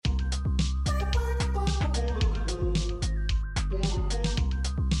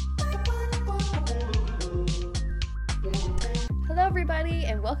everybody,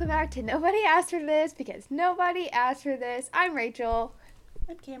 and welcome back to Nobody Asked for This, because nobody asked for this. I'm Rachel.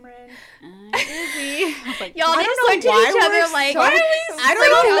 I'm Cameron. I'm Izzy. Like, Y'all just looked at each other like, I don't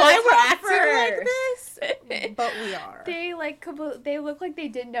know why we're acting like this, but we are. They look like they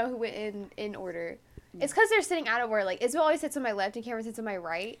didn't know who went in order. It's because they're sitting out of order. Like, Isabel always sits on my left and Cameron sits on my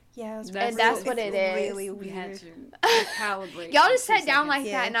right. Yeah, and that's what it is. Really we had weird. to recalibrate. Y'all just sat down like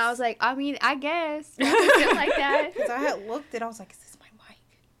Yes. that, and I was like, I mean, I guess. Y'all can sit like that. Because I had looked and I was like, is this my mic?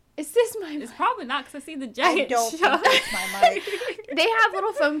 Is this my It's probably not because I see the giant I don't show. think it's my mic. They have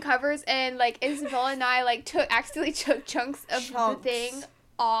little foam covers, and like Isabel and I like accidentally took chunks of the thing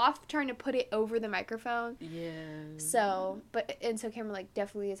off, trying to put it over the microphone. Yeah. So Cameron like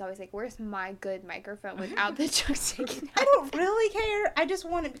definitely is always like, where's my good microphone without the chunks taken out? I don't really care. I just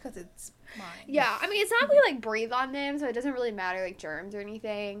want it because it's mine. Yeah, I mean, it's not like we like breathe on them, so it doesn't really matter like germs or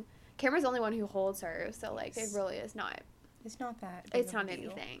anything. Cameron's the only one who holds hers, so like it really is not. It's not that. big It's of a not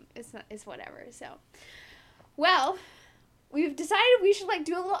deal. anything. It's whatever. So, well, we've decided we should like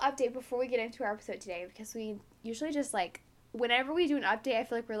do a little update before we get into our episode today, because we usually just like whenever we do an update, I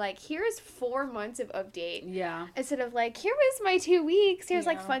feel like we're like, here's 4 months of update. Yeah. Instead of like, here was my 2 weeks. Here's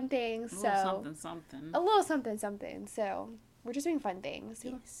like Yeah. fun things. A So little something. a little something something. So we're just doing fun things.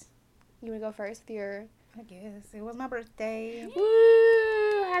 Yes. You want to go first with your I guess. It was my birthday.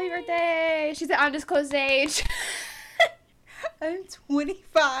 woo? Happy birthday! She's at undisclosed age. I'm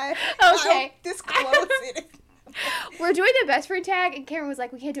 25. Okay. I don't disclose it. We're doing the best friend tag, and Karen was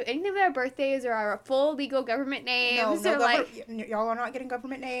like, we can't do anything with our birthdays or our full legal government names. No, or like, y'all are not getting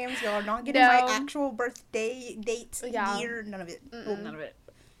government names. Y'all are not getting No. my actual birthday, date, Yeah. year, none of it. Mm-mm. None of it.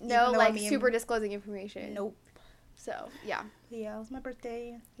 no, even though like I mean- super disclosing information. Nope. So yeah, Yeah, it was my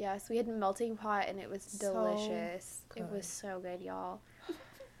birthday. yes, we had a melting pot, and it was So delicious. It good. was so good, y'all.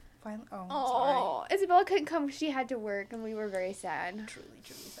 Finally, sorry. Oh, Isabella couldn't come; she had to work, and we were very sad. Truly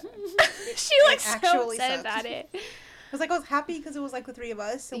sad. She like so actually upset sucked. about it. I was happy because it was like the three of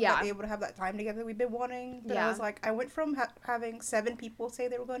us, and Yeah. we were able to have that time together we've been wanting. But Yeah. I was like, I went from having 7 people say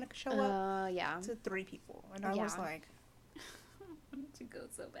they were going to show up Yeah. to 3 people, and I was Yeah. like, Why did you go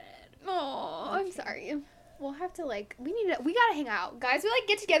so bad? Oh, I'm Okay. sorry. We'll have to we gotta hang out, guys. We like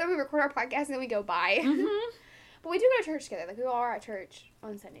get together, we record our podcast, and then we go bye. Mm-hmm. But we do go to church together. Like we all are at church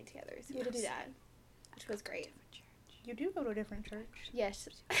on Sunday together, so we get to do Yes. that, which was great. you do go to a different church. Yes.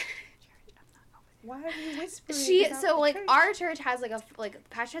 Why are you whispering? about So the like church? our church has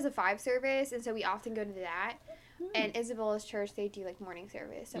Pastor has a 5 service, and so we often go to that. Hmm. And Isabella's church, they do like morning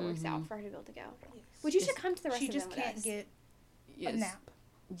service, so it works out Mhm. for her to be able to go. Yes. Which you should come to the rest She of just them with can't us. get Yes. a nap.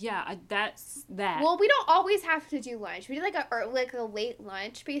 Yeah, that's that. Well, we don't always have to do lunch. We do like a late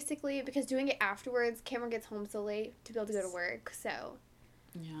lunch basically, because doing it afterwards, Cameron gets home so late to be able to go to work. So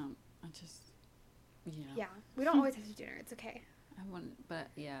yeah, I just. Yeah. yeah, we don't always have to do dinner. It's okay. I wouldn't, but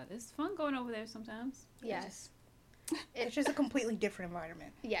yeah, it's fun going over there sometimes. Yes. It's just a completely different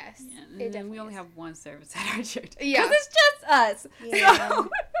environment. Yes. Yeah, It and then definitely we only is. have one service at our church. Yeah. Because it's just us. Yeah. So,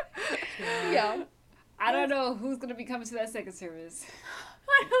 Yeah. I don't know who's going to be coming to that second service.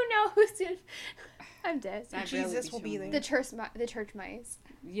 I don't know who's in. I'm dead. I barely Jesus will be showing there. The church mice.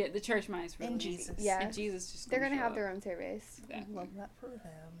 Yeah, the church mice. Really. And Jesus. Yeah. And Jesus just They're gonna show have up. their own service. Exactly. Love that for them.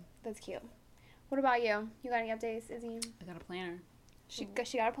 That's cute. What about you? You got any updates, Izzy? I got a planner. She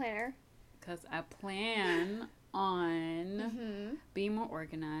got a planner. Because I plan on Mm-hmm. being more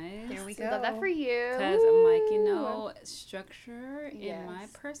organized. There we So love that go. for you. Because I'm like, you know, structure in my Yes.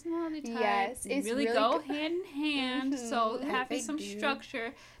 personality type Yes, it's really really go go- hand in hand. So Mhm. having They some do.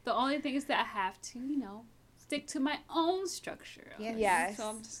 structure, the only thing is that I have to, you know, stick to my own structure. Yes. Yes. So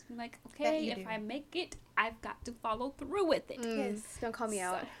I'm just like, That okay, you if do. I make it, I've got to follow through with it. Yes. Don't call me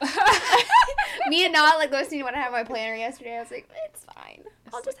out. So- Me and not like listening to when I had my planner yesterday. I was like, it's fine.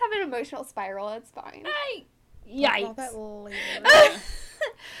 I'll It's just have an emotional spiral. It's fine. Ay, We'll call Yikes. that later.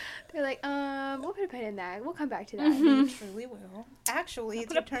 They're like, we'll put a pin in that. We'll come back to that. Mhm. We truly will. Actually, it's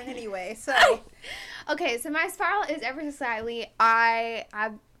put your a turn pin. anyway, so. Okay, so my spiral is ever so slightly. I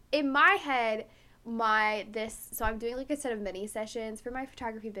in my head so I'm doing like a set of mini sessions for my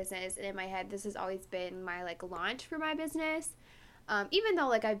photography business, and in my head this has always been my like launch for my business. Even though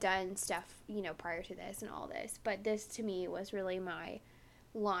like I've done stuff, you know, prior to this and all this, but this to me was really my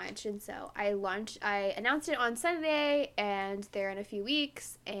launch. And so I announced it on Sunday, and they're in a few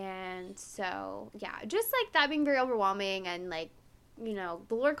weeks, and so yeah, just like that being very overwhelming, and like, you know,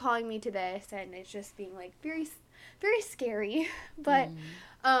 the Lord calling me to this, and it's just being like very, very scary. But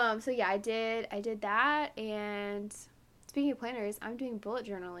so yeah, I did that. And speaking of planners, I'm doing bullet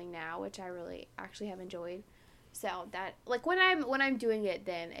journaling now, which I really actually have enjoyed. So that, like, when I'm doing it,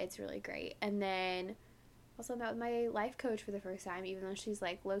 then it's really great. And then Also met with my life coach for the first time, even though she's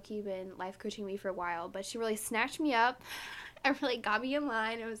like low-key been life coaching me for a while. But she really snatched me up and really got me in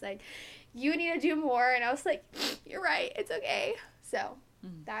line. It was like, you need to do more. And I was like, you're right. It's okay. So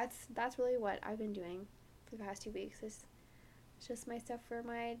that's really what I've been doing for the past 2 weeks. It's just my stuff for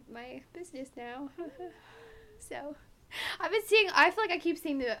my business now. So I feel like I keep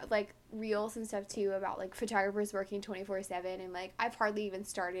seeing the like reels and stuff too about like photographers working 24/7, and like I've hardly even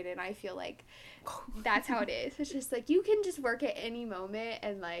started, and I feel like that's how it is. It's just like you can just work at any moment,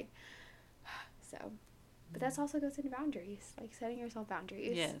 and like so. But that's also goes into boundaries, like setting yourself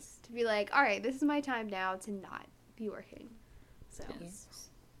boundaries. Yes. To be like, all right, this is my time now to not be working. So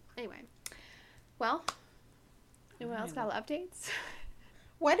anyway, well, anyone else got updates?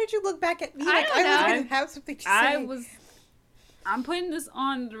 Why did you look back at me? I don't know. was going to have something to say. I'm putting this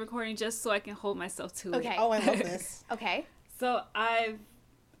on the recording just so I can hold myself to it. Okay. Oh, I love this. Okay. So I've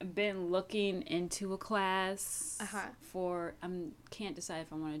been looking into a class for, can't decide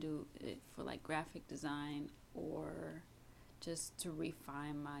if I want to do it for like graphic design or just to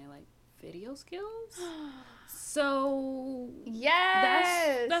refine my like video skills. So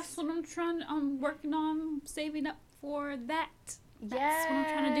yes, that's what I'm working on, saving up for that. That's yes. what I'm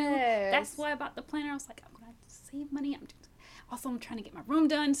trying to do. That's why I bought the planner. I was like, I'm gonna have to save money. I'm trying to get my room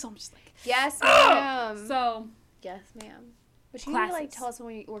done, so I'm just like, yes, ma'am. So yes, ma'am. But you need to like tell us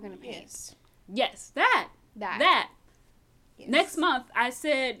when we're gonna paint. Yes, that. Yes. Next month, I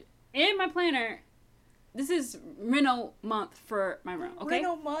said in my planner, this is reno month for my room. Okay,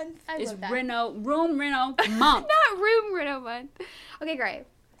 Reno month. It's love that. room reno month. Not room reno month. Okay, great.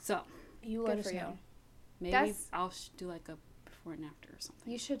 So You Good let for us you. know. maybe I'll do like a before and after or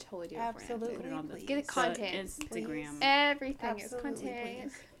something. You should totally do it. Absolutely. Put it on the Get it content. Instagram. Everything Absolutely, is content.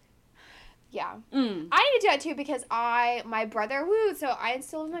 please. Yeah. Mm. I need to do that too because my brother, so I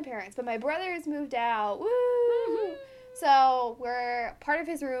still live with my parents, but my brother has moved out. Woo! Mm-hmm. So we're part of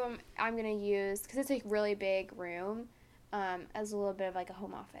his room I'm going to use, because it's a really big room, as a little bit of like a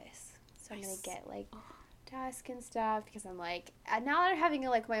home office. So I'm going to get like desk and stuff because I'm like, now that I'm having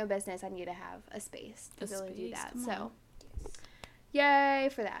like my own business, I need to have a space to be able to do that. So yay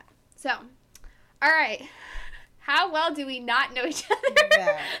for that. So, all right. How well do we not know each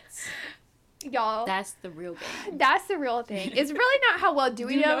other? Y'all. That's the real game. That's the real thing. It's really not how well do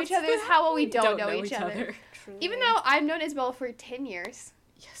we know each other, it's how well we don't know each other. Even though I've known Isabella for 10 years.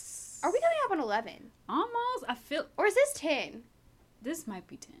 Yes. Are we coming up on 11? Almost. I feel Or is this 10? this might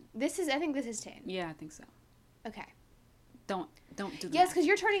be 10. I think this is 10. Yeah, I think so. Okay. Don't do that. Yes, because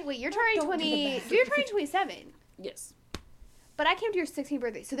you're turning 20, you're turning 27. Yes. But I came to your 16th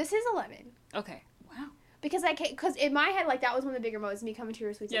birthday, so this is 11. Okay. Wow. Because in my head, like, that was one of the bigger moments, me coming to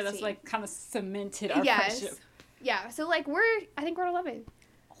your sweet 16. Yeah, that's like kind of cemented our friendship. Yeah, so like I think we're at 11.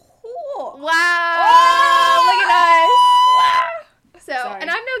 Cool. Wow! Look at us! So, Sorry. and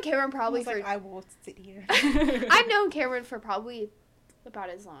I've known Cameron probably for... I will sit here. I've known Cameron for probably about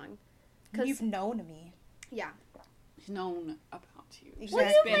as long. You've known me. Yeah. Known about you.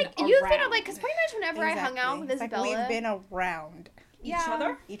 Exactly. Well, you've been like, because pretty much whenever I hung out with It's Isabella. Like we've been around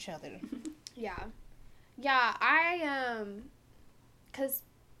Yeah. each other. Yeah. Yeah, I, because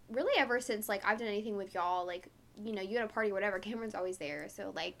really ever since, like, I've done anything with y'all, like, you know, you at a party or whatever, Cameron's always there.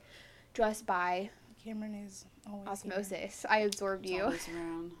 So, like, just by Cameron is always osmosis, I absorbed you. Always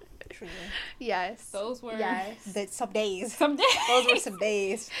around. Truly. Yes. Those were Some days. some days. Those were some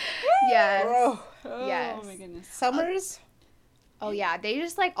days. Yes. Bro. Oh Yes. my goodness. Summers. Oh, yeah. They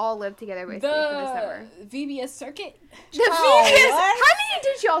just, like, all live together basically for the summer. VBS circuit. The Venus. what? How many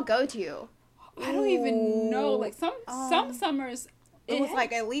did y'all go to? I don't even know. Like some summers, It was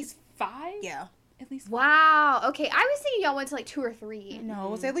like at least 5. yeah. At least 5. Wow. Okay. I was thinking y'all went to, like, 2 or 3. No,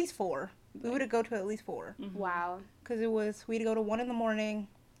 it was at least 4. We would go to at least 4 Wow. because we'd go to 1 in the morning.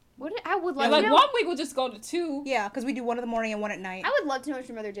 I would Yeah, love like to know. 1 week we'll just go to 2. Yeah, because we do 1 in the morning and 1 at night. I would love to know what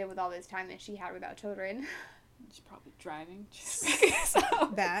your mother did with all this time that she had without children. She's probably driving.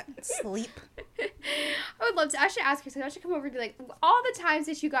 That sleep. I would love to. I should ask her. So I should come over and be like, all the times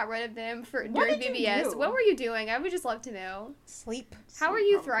that you got rid of them during did you BBS. do? What were you doing? I would just love to know. Sleep. How are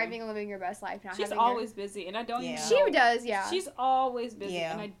you Probably. thriving and living your best life now? She's having always busy, and I don't Yeah. even She know. does, yeah. She's always busy,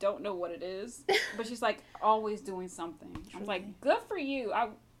 Yeah. and I don't know what it is. But she's like always doing something. I'm like, good for you. I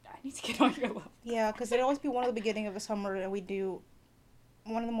need to get on your level. Yeah, because it'd always be one at the beginning of the summer, and we'd do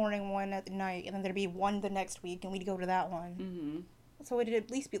 1 in the morning, 1 at night, and then there'd be 1 the next week, and we'd go to that one. Mm-hmm. So it'd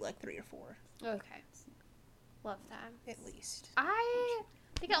at least be like 3 or 4, Okay. Love that. at least. I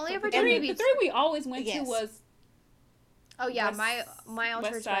think I only ever The did 3 maybe. we always went to Yes. was, Oh yeah, West- my old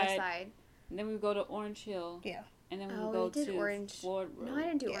West church Side. West Side. and then we would go to Orange Hill. Yeah. And then we Oh, would go we did to Orange. Ford Road. No, I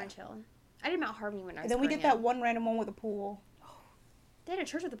didn't do Yeah. Orange Hill. I did Mount Harmony when I was. And then we did that one random one with a pool. They had a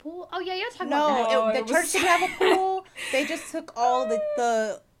church with a pool? Oh, yeah, you're talking about that. No, the church didn't have a pool. They just took all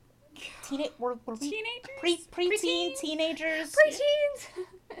the teenagers, preteen teenagers.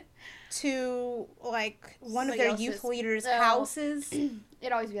 Preteens! To, like, one of Somebody their else's. youth leaders' Oh. houses.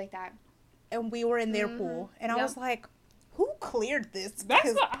 It'd always be like that. And we were in their pool. And I was like, who cleared this? That's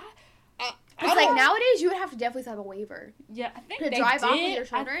 'Cause what It's like, nowadays, you would have to definitely sign a waiver. Yeah, I think To they drive did. off with your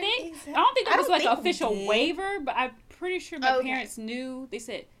children? I don't think that was like an official we did. waiver, but I'm pretty sure my Okay. parents knew. They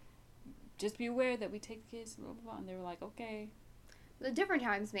said, just be aware that we take the kids, blah, blah, blah. And they were like, okay. The different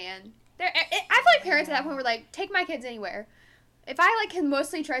times, man. I feel like parents at that point were like, take my kids anywhere. If I, like, can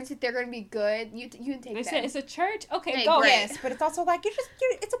mostly trust that they're going to be good, you can take They them. said, it's a church? Okay, Hey, go. great. Yes, but it's also like,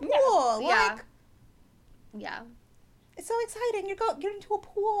 it's a pool. Yeah. Like, Yeah. it's so exciting. You're into a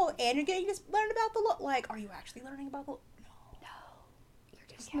pool and you're getting to learn about the like. Are you actually learning about the? You're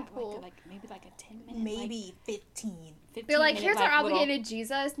just in the pool. Maybe like a 10-minute. Maybe 15. They're like, here's our little- obligated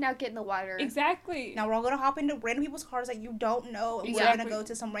Jesus, now get in the water. Exactly. Now we're all gonna hop into random people's cars that you don't know, and we're Exactly. gonna go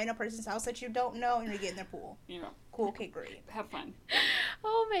to some random person's house that you don't know, and you're getting their pool. You know, Cool, okay, great. have fun.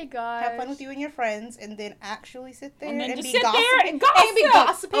 Oh my god. Have fun with you and your friends, and then actually sit there And then just be sit there gossiping and gossip. and be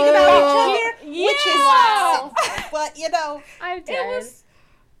gossiping Oh, about each other, yeah. which is but you know, I'm dead.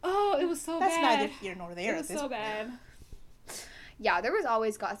 It was so that's bad. neither here nor there. It was at this so point. bad. Yeah, there was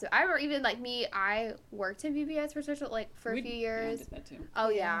always gossip. I remember even, like, me, I worked in VBS for a few years. Yeah, I did that too. Oh,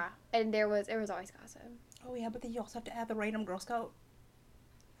 Yeah. yeah. And there was always gossip. Oh yeah, but then you also have to add the random Girl Scout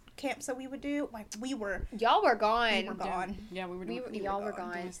camps that we would do. Like we were Y'all were gone. We were gone. Yeah, we were doing. Y'all were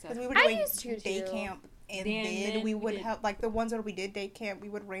doing gone. stuff. Because we were I doing used to, day too. camp, and Then then we we would did- have like the ones where we did day camp. We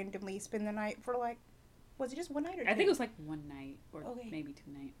would randomly spend the night for like, was it just one night or I think two? it was like one night or Okay. maybe 2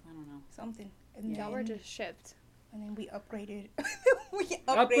 nights. I don't know. something. And Y'all then, were just shipped. and then we upgraded.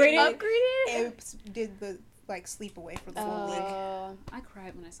 Upgraded? Upgraded? and did the like sleepaway for the full week. I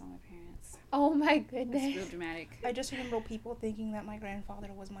cried when I saw my parents. Oh my It's real goodness. dramatic. I just remember people thinking that my grandfather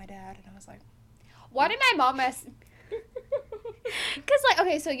was my dad, and I was like, Why did my mom ask? Because, like,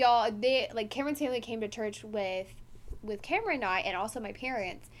 okay, so y'all, Cameron's family came to church with Cameron and I, and also my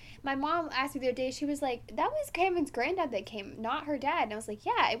parents. My mom asked me the other day, she was like, that was Cameron's granddad that came, not her dad. And I was like,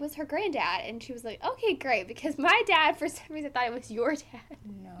 yeah, it was her granddad. And she was like, okay, great, because my dad, for some reason, thought it was your dad.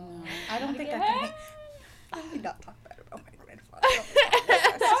 no, I don't think I Yeah. can. I did not talk bad about my grandfather.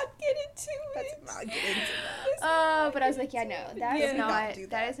 Not get into it. Let's not get into that. But I was like, yeah, no, that is Yeah. not, Not do that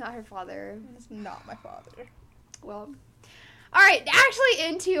that. is not her father. That's not my father. Well, all right, actually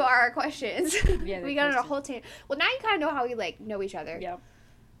into our questions. Yeah, We got on a whole tangent. Well, now you kind of know how we, like, know each other. Yeah.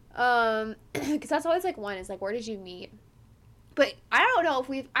 Because that's always, like, one is, like, where did you meet? But I don't know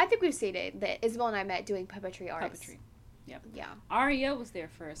if I think we've stated that Isabel and I met doing puppetry arts. Puppetry. Yep. Yeah. Aria was there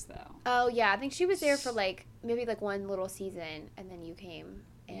first though. Oh, yeah, I think she was there for, like, maybe, like, one little season, and then you came.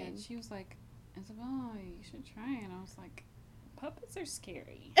 And And she was like, "Oh, you should try." And I was like, "Puppets are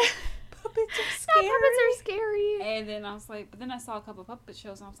scary." Puppets are No, scary. puppets are scary. And then I was like, but then I saw a couple puppet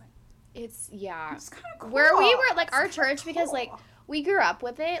shows and I was like, Yeah. it's kind of cool. Where we were, like, our It's kinda church, because, like, cool. we grew up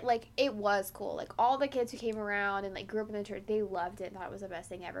with it, like, it was cool. Like, all the kids who came around and, like, grew up in the church, they loved it and thought it was the best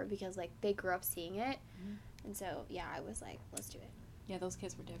thing ever because, like, they grew up seeing it. Mhm. And so, yeah, I was like, let's do it. Yeah, those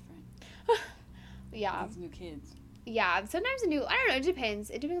kids were different. Yeah. Those new kids. Yeah. Sometimes I don't know, it depends.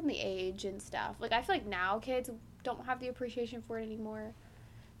 It depends on the age and stuff. Like, I feel like now kids don't have the appreciation for it anymore.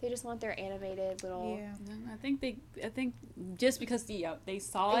 They just want their animated little... Yeah. I think just because they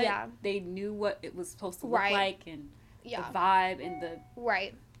saw it, Yeah. they knew what it was supposed to look Right. like and Yeah. the vibe and the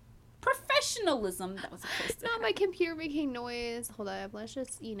Right. professionalism that was supposed to Not my computer making noise. Hold up. Let's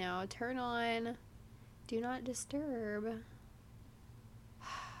just, turn on Do Not Disturb.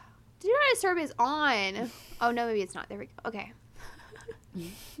 Do Not Disturb is on. Oh, no, maybe it's not. There we go. Okay.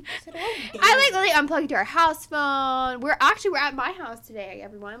 Said, "Oh, I literally unplugged our house phone. We're at my house today,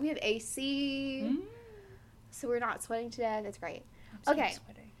 everyone. We have AC. Mm. So we're not sweating to death. It's great. I'm Okay.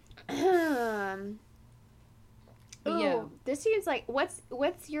 sweating. But yeah. Ooh, this seems like, what's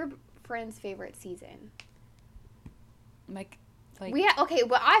your friend's favorite season? Like Okay,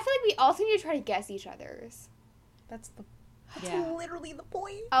 well, I feel like we also need to try to guess each other's. That's yeah. literally the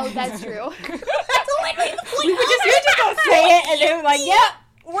point. Oh, that's true. That's literally the point. We were just gonna say it and then we're like, yep.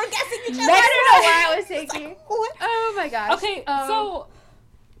 We're guessing each I other. don't know where I was thinking. What? Oh my gosh. Okay, y'all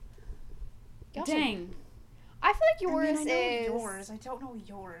should- dang. I feel like yours I know is yours. I don't know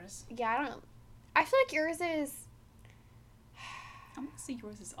yours. Yeah, I don't. I feel like yours is I'm gonna say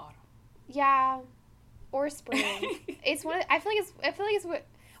yours is autumn. yeah, or spring. It's one. I feel like it's what.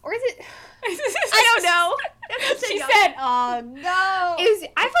 Or is it? I don't know. That's She said, "Oh no." I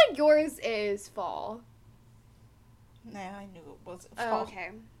feel like yours is fall. Nah, I knew it was Oh, fall. okay.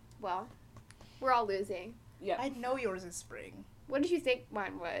 Well, we're all losing. Yeah. I know yours is spring. What did you think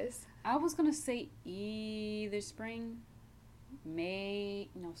mine was? I was gonna say either spring,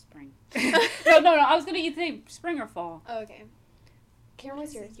 spring. no. I was gonna either say spring or fall. Oh, okay. Karen,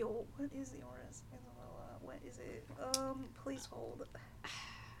 what's yours? What is yours? What is it? Please hold.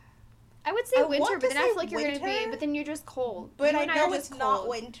 I would say I winter, want but to then I say feel like you're gonna be. winter, But then you're just cold. But You I and know are it's just not cold.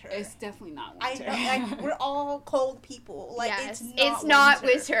 winter. It's definitely not I winter. know, like, we're all cold people. Like, Yes, it's not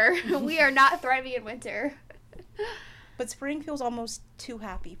winter. winter. We are not thriving in winter. But spring feels almost too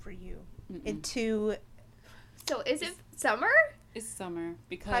happy for you. Mm-mm. And too... So is it summer? It's summer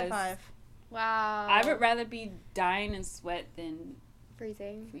because High five. Wow. I would rather be dying in sweat than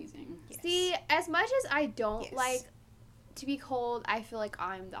freezing. freezing. Yes. See, as much as I don't Yes. like to be cold, I feel like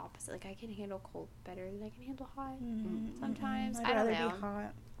I'm the opposite. Like I can handle cold better than I can handle hot. Sometimes. I'd I don't rather know. be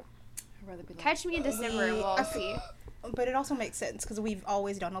hot. I'd rather be like, Catch me in December and we'll see. But it also makes sense because we've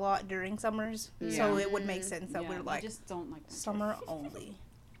always done a lot during summers. So Yeah. it would make sense that yeah, we're I like just don't like winter. summer only.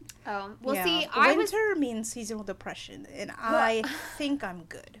 Well, Yeah. see, I was. Winter means seasonal depression, and I think I'm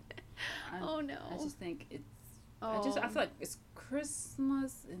good. Oh no. I just think it's. Oh. I feel like it's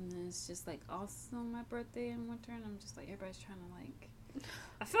Christmas and then it's just like also my birthday in winter and I'm just like everybody's trying to like.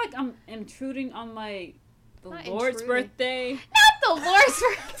 I feel like I'm intruding on like the Not Lord's intruding. birthday. Not the Lord's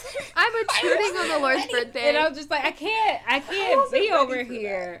birthday. I'm intruding on the Lord's birthday. And I'm just like I can't wasn't be ready over for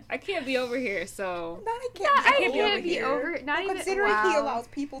here. I can't be over here. So I I can't can't be over. Not even. Considering he Wow. allows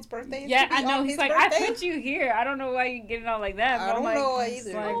people's birthdays yeah, to be I know. on He's his like birthday. I put you here. I don't know why you getting out like that. I But don't I'm like, know it's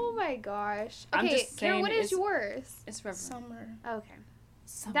either. like, Oh my gosh. I'm Okay, just Karen, saying what is it's- yours? it's Reverend. Summer. Okay.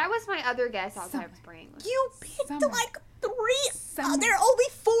 Summer. That was my other guess outside Summer. of spring. You picked Summer. like 3. Summer. There are only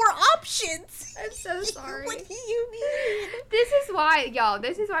 4 options. I'm so sorry. What do you mean? This is why, y'all,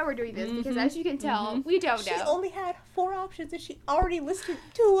 this is why we're doing this, because as you can tell, we don't She know. only had 4 options, and she already listed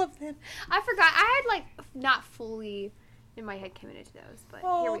 2 of them. I forgot. I had, like, not fully in my head committed to those, but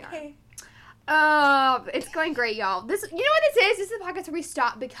here we okay. are. It's going great, y'all. This, you know what this is? This is the podcast where we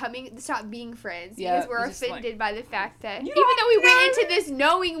stop being friends Yeah, because we're it's just like- offended by the fact that You even though we went know- into this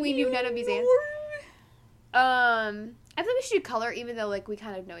knowing we knew none of these answers. I think we should do color, even though like we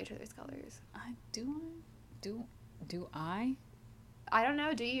kind of know each other's colors. Do I? I don't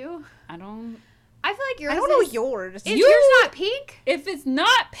know. Do you? I don't. I feel like yours. I don't know is, yours. Is yours not pink? If it's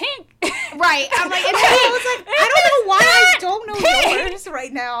not pink, Right. I'm like, it's I pink. was like, I don't know why I don't know yours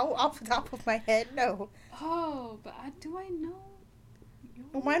right now off the top of my head. No. Oh, but do I know?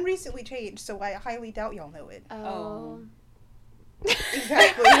 Well, mine recently changed, so I highly doubt y'all know it. Oh.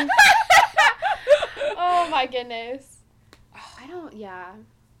 Exactly. Oh my goodness. I don't. Yeah.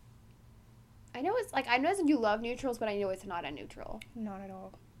 I know it's like I know you love neutrals, but I know it's not a neutral. Not at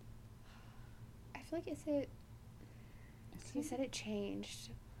all. I feel like you said it changed.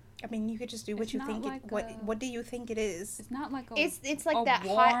 I mean, you could just do what It's you not think. like What do you think it is? It's not like a. It's like a that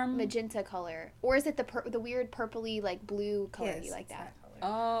hot warm- magenta color, or is it the weird purpley like blue color? Yes, You like it's that?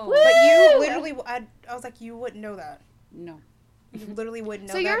 color. Oh. Woo! But you literally, I was like, you wouldn't know that. No. You literally wouldn't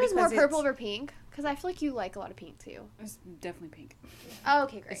know So that. yours is more because purple it's- over pink, because I feel like you like a lot of pink too. It's definitely pink. Oh,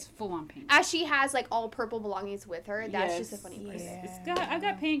 okay, great. It's full on pink. As she has like all purple belongings with her, that's just a Yes. funny part. Yeah. I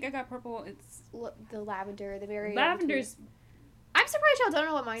got pink. I got purple. It's The lavender, the very lavender's I'm surprised y'all don't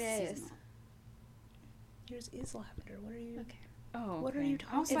know what mine is. seasonal. Yours is lavender. What are you? Okay. Oh, What are okay. you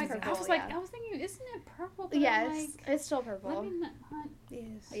I was talking like, about? I was like, Yeah. I was thinking, isn't it purple? But I'm Yes, like, it's still let purple. me not.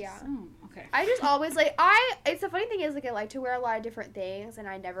 Yes. Yeah. Oh, okay. I just always like it's the funny thing is like I like to wear a lot of different things and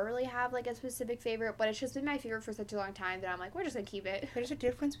I never really have like a specific favorite, but it's just been my favorite for such a long time that I'm like we're just gonna keep it. There's a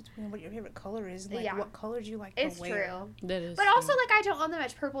difference between what your favorite color is and like Yeah. what colors you like It's to wear. true. That is. But also like I don't own them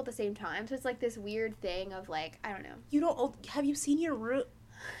as purple at the same time, so it's like this weird thing of like I don't know. You don't. Have you seen your room?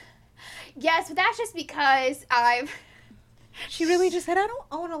 Yes, but that's just because I've She really just said, I don't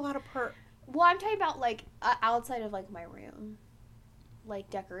own a lot of well I'm talking about like outside of like my room. Like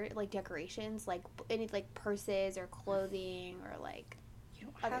decorations, like any like purses or clothing or like You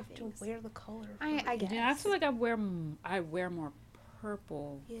don't other have things. to wear the color. I guess. Yeah, I feel like I wear more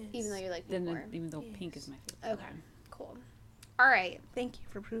purple Yes. even though you're like than more. even though pink Yes. is my favorite. Okay, cool. All right. Thank you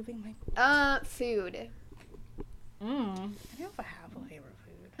for proving my. Food. I don't know if I have a favorite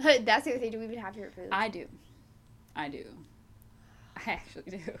food. That's the other thing. Do we even have favorite food? I do. I actually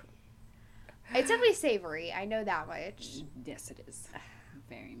do. It's definitely savory. I know that much. Yes, it is.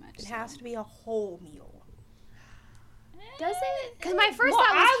 Very much. It has to be a whole meal. Does it? Because my first Well,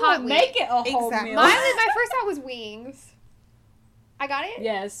 thought was I hot would wings. make it a whole Exactly. meal. My first thought was wings. I got it?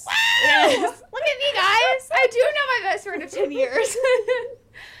 Yes. Wow! Yes. Look at me, guys. I do know my best friend of 10 years.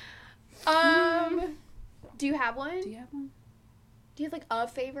 Do you have one? Do you have one? Do you have, like, a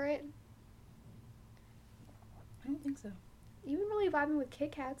favorite? I don't think so. You've been really vibing with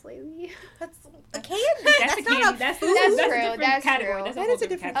Kit Kats lately. That's a candy. That's a candy. That's true. a different That's category. true. That's That is a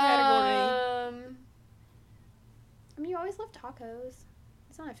different category. I mean, you always love tacos.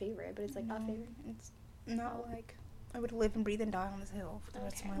 It's not a favorite, but it's like a favorite. It's not like I would live and breathe and die on this hill for the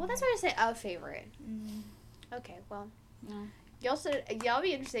rest of my life. Well, that's why I say a favorite. Okay, well, y'all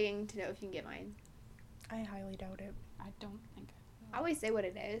be interesting to know if you can get mine. I highly doubt it. I don't think I always say what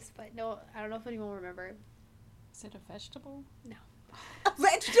it is, but no, I don't know if anyone will remember. Is it a vegetable? No. A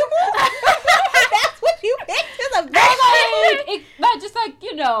vegetable? That's what you picked as a vegetable? Not just like,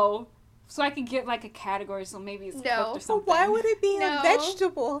 so I can get like a category, so maybe it's cooked or something. But why would it be a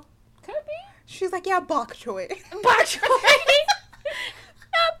vegetable? Could it be? She's like, yeah, bok choy. Bok choy?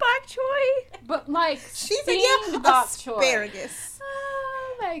 Not bok choy. But like, she's steamed like, yeah, bok choy. asparagus.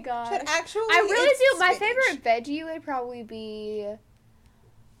 Oh my god. But actually, I really it's do. My spinach. favorite veggie would probably be.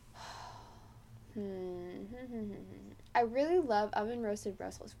 I really love oven roasted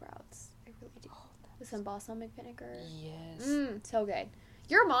Brussels sprouts. I really do. With some balsamic vinegar. Yes. So good.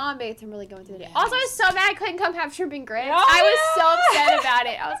 Your mom made some really good ones the other day. Yes. Also, I was so mad I couldn't come have shrimp and grits. Oh, I was so upset about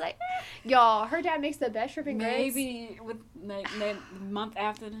it. I was like, y'all, her dad makes the best shrimp and grits. Maybe with like the month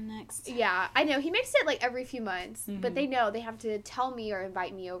after the next. Yeah, I know. He makes it like every few months. But they know they have to tell me or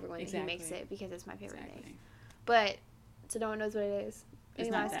invite me over when he makes it because it's my favorite thing. But, so no one knows what it is.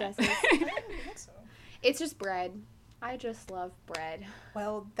 Any last guesses? I don't think so. It's just bread. I just love bread.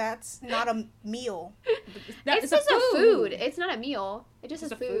 Well, that's not a meal. It's just a food. It's not a meal. It just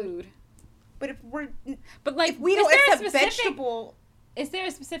is a food. But if we're, But like, if we don't accept vegetable, is there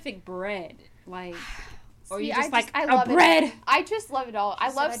a specific bread, like, or See, you just I a love bread? It. I just love it all.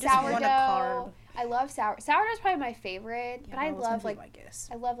 I love I just want a sourdough. carb. I love sourdough's probably my favorite. Yeah, but I that was gonna love be like my guess.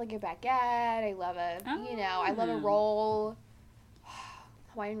 I love like a baguette. I love I love a roll.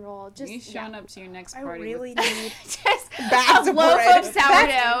 Hawaiian roll. Just You showing up to your next I party? really with need just bags a of loaf bread. of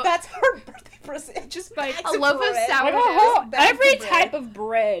sourdough. That's her birthday present. Just Like, bags a loaf of bread. sourdough. Like a whole, Bags every of bread. type of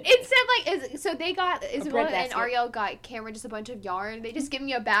bread. Instead, so they got Isabella bread and basket. Ariel got Cameron just a bunch of yarn. They just give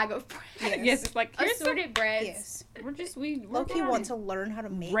me a bag of bread. Yes, it's like here's Assorted breads. Yes. we're Loki gonna wants to learn how to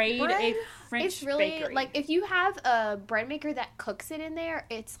make raid bread. a French It's really bakery. like if you have a bread maker that cooks it in there,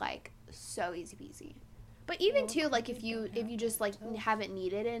 it's like so easy peasy. But even too, like if you just like have it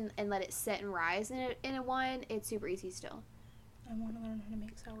kneaded and let it sit and rise in a one, it's super easy still. I want to learn how to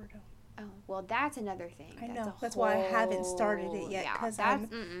make sourdough. Oh well, that's another thing. I know. That's why I haven't started it yet because that's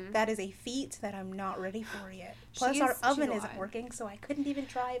that is a feat that I'm not ready for yet. Plus, our oven isn't working, so I couldn't even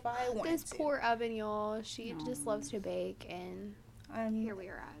try if I wanted this to. poor oven, y'all. She just loves to bake, and I'm here we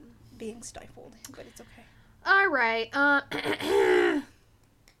are at. being stifled, but it's okay. All right.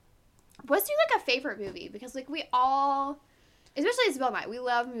 Let's do like a favorite movie because like we all, especially Isabel and I, we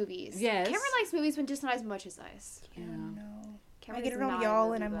love movies. Yes. Cameron likes movies, but just not as much as us. Yeah, no. Cameron I get is around not a y'all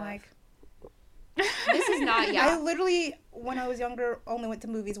movie and I'm buff. like, This is not I literally, when I was younger, only went to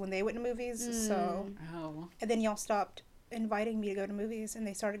movies when they went to movies. So, and then y'all stopped inviting me to go to movies, and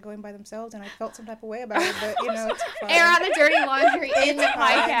they started going by themselves, and I felt some type of way about it. But it's fine. Air out the dirty laundry in the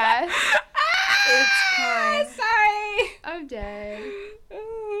podcast. It's fine. Sorry, I'm dead.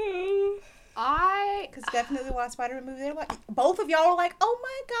 Because definitely the last Spider-Man movie, they're like, both of y'all were like, oh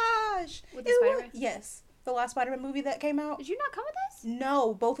my gosh. With the Spider-Man? Yes. The last Spider-Man movie that came out. Did you not come with us?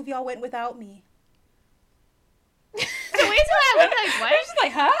 No, both of y'all went without me. So wait till I look like what? I was just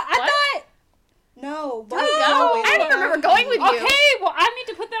like, huh? I thought. No. Did we go? I don't remember going with you. Okay, well, I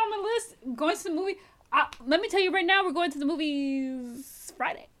need to put that on my list. Going to the movie. Let me tell you right now, we're going to the movies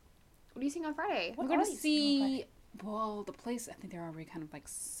Friday. What are you seeing on Friday? We're going to see. Well, the place, I think they're already kind of like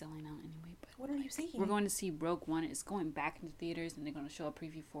selling out anyway. But What are you seeing? we're going to see Rogue One. It's going back into theaters, and they're going to show a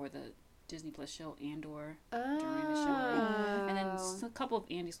preview for the Disney Plus show Andor during the show. And then a couple of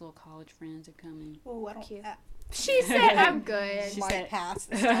Andy's little college friends are coming. Oh, I don't. Cute. She said I'm good. She might said- pass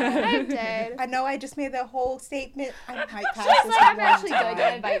this time. I'm dead. I know I just made that whole statement. I might pass She's this like, I'm one actually time. good.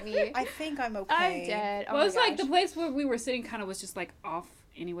 Don't invite me. I think I'm okay. I'm dead. Oh Well, my it's like the gosh. place where we were sitting kind of was just like off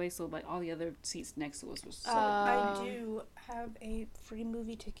anyway, so like all the other seats next to us was so I do have a free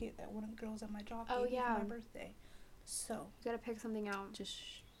movie ticket that one of the girls at my job Oh, gave me yeah. for my birthday. So, You gotta pick something out. just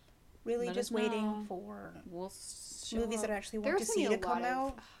really Let just us know. waiting for we'll show movies up. that I actually want There's to gonna see be to a come lot of-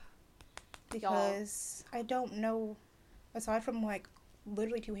 out. Because I don't know, aside from like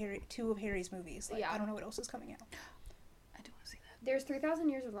literally two of Harry's movies, like, Yeah. I don't know what else is coming out. I do want to see that. There's 3,000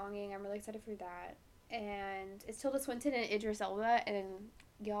 Years of Longing. I'm really excited for that. and it's Tilda Swinton and Idris Elba, and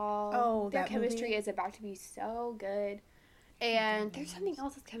y'all, their chemistry movie is about to be so good. And there's something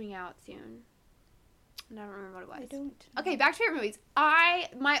else that's coming out soon. And I don't remember what it was. I don't. Okay, back to favorite movies.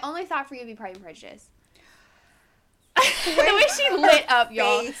 My only thought for you would be Pride and Prejudice. The way she lit up,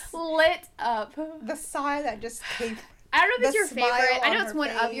 y'all. Lit up. The sigh that just came. I don't know if it's your favorite. I know it's one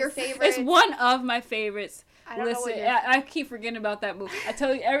of your favorites. It's one of my favorites. I don't know what I keep forgetting about that movie. I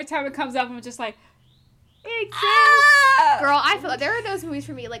tell you, every time it comes up, I'm just like, Girl, I feel like there are those movies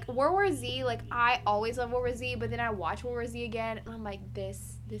for me. Like World War Z, like I always love World War Z, but then I watch World War Z again, and I'm like,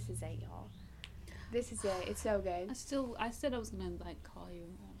 this is it, y'all. This is it. It's so good. I said I was gonna like call you.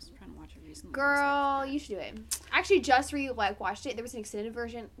 I was trying to watch it recently. Girl, you should do it. I actually just watched it. There was an extended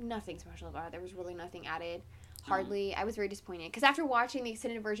version. Nothing special about it. There was really nothing added. Hardly. I was very disappointed because after watching the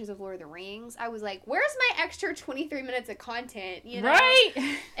extended versions of Lord of the Rings, I was like, "Where's my extra 23 minutes of content?" You know,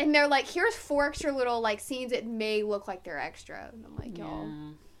 right? And they're like, "Here's 4 extra little like scenes that may look like they're extra." And I'm like, "Y'all,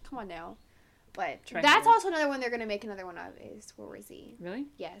 come on now." But that's also another one they're gonna make another one of is World War Z. Really?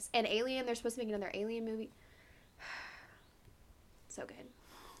 Yes, and Alien. They're supposed to make another Alien movie. So good.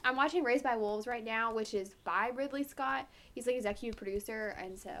 I'm watching Raised by Wolves right now, which is by Ridley Scott. He's like executive producer,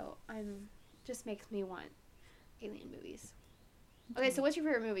 and so just makes me want Alien movies. Okay, so what's your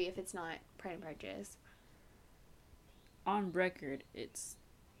favorite movie if it's not Pride and Prejudice? On record, it's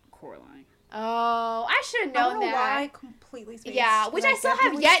Coraline. Oh, I should have known that. I don't know why I completely spaced. Yeah, which I still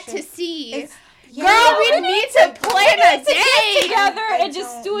have yet to see. Yeah, girl, we need to plan a day together and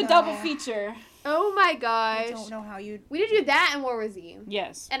just do a double feature. Oh my gosh. I don't know how you. We need to do that and War War Z.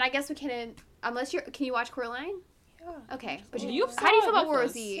 Yes. And I guess we can, can you watch Coraline? Yeah. Okay. But how do you feel about War War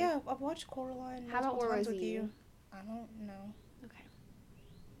Z? Yeah, I've watched Coraline. How about War War Z? With you. I don't know. Okay.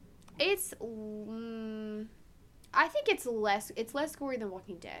 It's, I think it's less gory than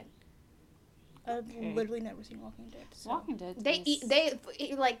Walking Dead. I've literally never seen Walking Dead. So. Walking Dead. They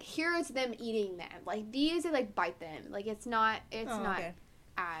like here's them eating them. Like these, they like bite them. Like it's not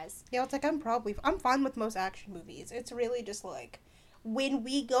as. Yeah, it's like I'm fine with most action movies. It's really just like when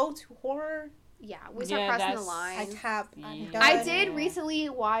we go to horror. Yeah, we start crossing the line. I'm done. I did recently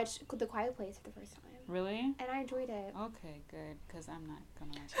watch The Quiet Place for the first time. Really? And I enjoyed it. Okay, good, because I'm not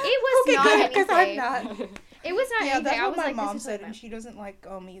gonna watch it. It was not anything. Because I'm not. It was not anything. That's what my like, mom said, and she doesn't like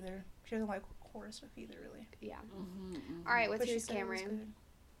either. She doesn't like horror stuff either, really. Yeah. All right, what's yours, Cameron?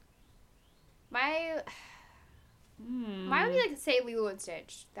 My would be like say Lilo and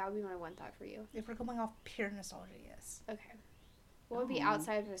Stitch. That would be my one thought for you. If we're going off pure nostalgia, yes. Okay. What would be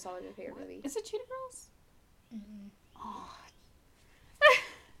outside of nostalgia favorite movie? Is it Cheetah Girls? Mm-hmm. Oh.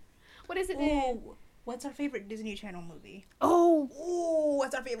 What is it? Ooh, what's our favorite Disney Channel movie? Oh,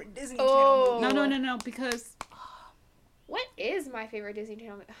 what's our favorite Disney Channel movie? No, because what is my favorite Disney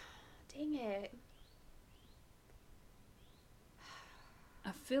Channel movie? Dang it.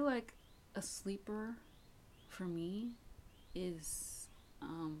 I feel like a sleeper for me is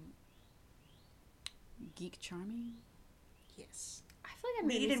Geek Charming. Yes. I feel like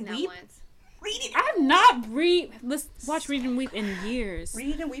I've seen that once. Read It. I have not watched Read and Weep in years.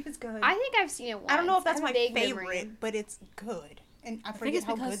 Read and Weep is good. I think I've seen it once. I don't know if that's my favorite, memory. but it's good. And I forget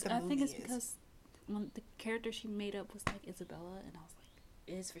how good the movie is. I think it's because when the character she made up was like Isabella, and I was like,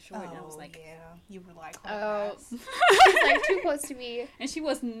 it is for short. And I was like, yeah, you were like, she's like too close to me. And she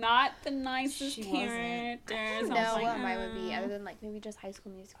was not the nicest character. I don't know what mine would be, other than like maybe just High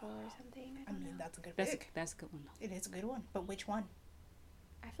School Musical or something. I mean, that's a good pick. That's a good one, though. It is a good one, but which one?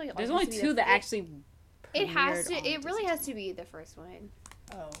 I feel like there's only 2 that actually. It has to. It really has to be the first one.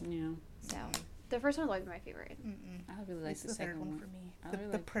 Oh yeah. So the first one was always my favorite. I really like the second one for me.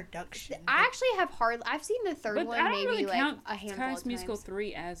 The production. I actually have I've seen the third one maybe really like count a handful of times. Musical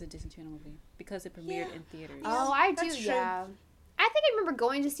 3 as a Disney Channel movie because it premiered in theaters. Oh, I do. That's true. Yeah. I think I remember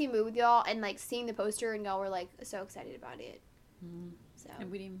going to see a movie with y'all and like seeing the poster and y'all were like so excited about it. So. And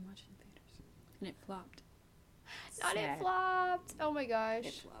we didn't even watch it in theaters, and it flopped. It flopped. Oh my gosh.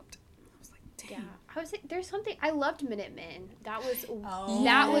 It flopped. I was like, dang. Yeah. I was like, there's something. I loved Minutemen. That was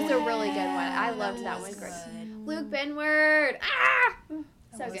a really good one. I loved that one. Luke Benward. Ah!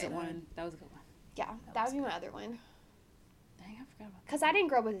 So good. That was a good one. Yeah, that would be my other one. Dang, I forgot about that. Because I didn't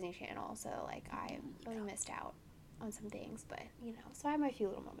grow up with Disney Channel, so like I really missed out on some things. But so I have my few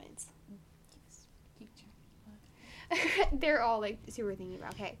little moments. They're all like super thinking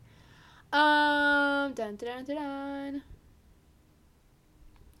about. Okay. Dun dun dun dun dun.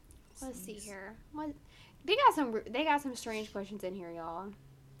 Let's see here. What they got some strange questions in here, y'all.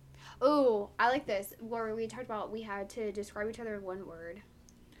 Oh, I like this. Where we talked about we had to describe each other in one word.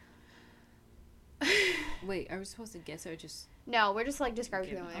 Wait, are we supposed to guess or just? No, we're just like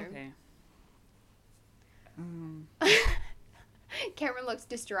describing each other. Okay. Cameron looks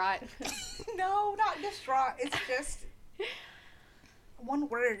distraught. No, not distraught. It's just one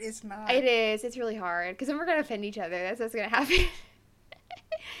word is not. It is. It's really hard because then we're gonna offend each other. That's what's gonna happen.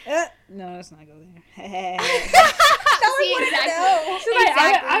 No, let's not go there. See,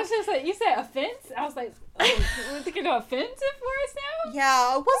 exactly. I was just like, you said offense? I was like, we're thinking of offensive words now?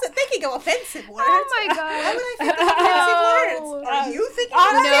 Yeah, I wasn't thinking of offensive words. Oh my god. Why would I think of offensive words? Are you thinking of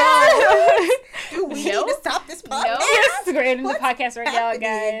offensive words? Do we need to stop this podcast? No. Yes, we're ending the podcast right now,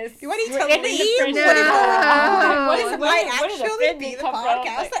 guys. Do I need to ending the leave? friendship. What is going on? What This is- might where did actually offend be me the come from?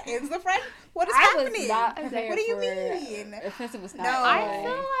 podcast Like, that ends the friend. What is I was happening? not What prepared do you for mean? offensive was not. No. I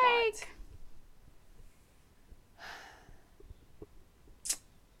feel like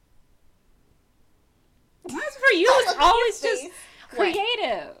Mine's for you. It's always just Right.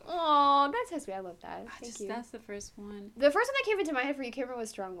 creative. oh, that's so sweet. I love that. Thank you. That's the first one. The first one that came into my head for you, Cameron, was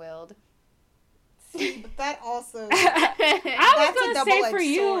strong-willed. But that also. I was That's a going to say for double-edged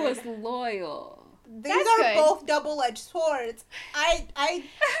you sword. was loyal. These That's are good. both double-edged swords. I I feel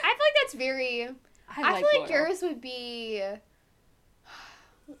like that's very. I feel like loyal. yours would be. I'm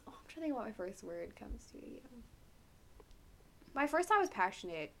trying to think what my first word comes to you. My first thought was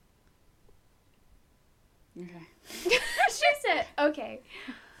passionate. Okay. She said, okay.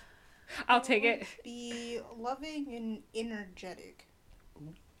 I'll take it. be loving and energetic.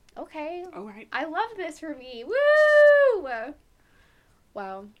 Okay. All right. I love this for me. Woo!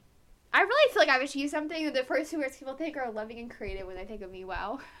 Wow. I really feel like I've achieved something that the first two words people think are loving and creative when they think of me.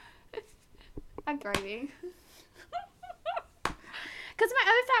 Wow. I'm thriving. Because my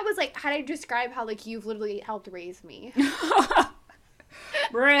other thought was like, how do I describe how like you've literally helped raise me?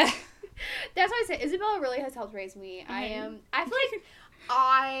 Bruh. That's why I said Isabella really has helped raise me. I feel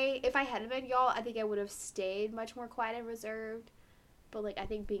like if I hadn't been y'all, I think I would have stayed much more quiet and reserved. But like I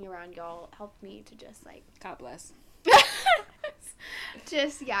think being around y'all helped me to just like God bless.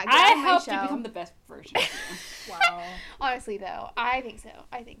 just get I on my helped show. you become the best version of you. Wow. Honestly though, I think so.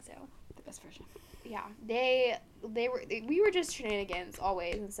 The best version. Yeah, we were just shenanigans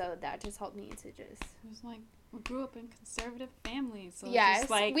always, and so that just helped me to just. It was like, we grew up in conservative families. So Yes, it's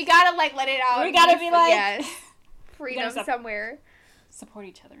just like, we gotta like let it out. we gotta be like, yes, we freedom gotta somewhere. support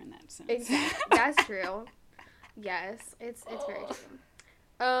each other in that sense. Exactly, that's true. Yes, it's very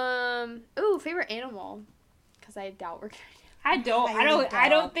true. Ooh, favorite animal, because I doubt we're gonna. I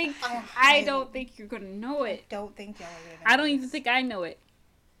don't think you're gonna know it. Don't think y'all are gonna know I don't this. even think I know it.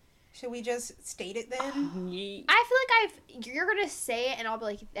 Should we just state it then? Yeet. I feel like you're gonna say it, and I'll be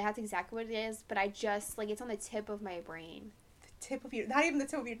like, that's exactly what it is. But I just like it's on the tip of my brain. The tip of your, not even the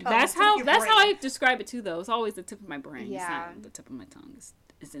tip of your tongue. That's the tip of how your that's how brain. I describe it too, though. It's always the tip of my brain. Yeah. It's not the tip of my tongue.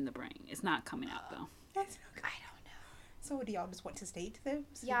 It's in the brain. It's not coming out though. That's not good. I don't know. So do y'all just want to state them?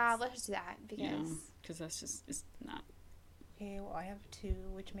 Yeah, let's just do that because. Yeah, because that's just it's not. Okay, well I have two,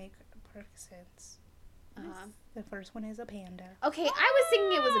 which make perfect sense. The first one is a panda. Okay, I was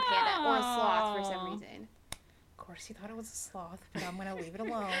thinking it was a panda or a sloth for some reason. Of course, you thought it was a sloth, but I'm gonna leave it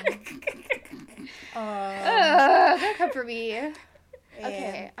alone. Don't come for me.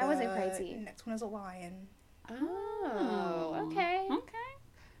 Okay, I wasn't crazy. Next one is a lion. Oh, okay. Okay.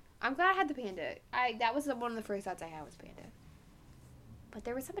 I'm glad I had the panda. That was one of the first thoughts I had was panda. But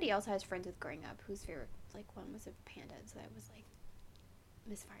there was somebody else I was friends with growing up whose favorite one was a panda, so that was like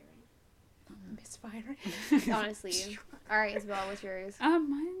misfiring. Misfire. Honestly. All right, Isabel, what's yours?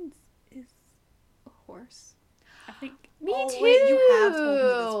 Mine is a horse. I think. Me Oh, too. wait, you have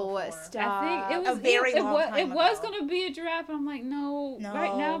told me this before. Stop. I think it was A very long time It was ago. gonna be a giraffe, and I'm like, no. No.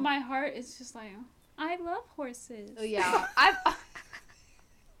 Right now, my heart is just like, I love horses. Oh yeah.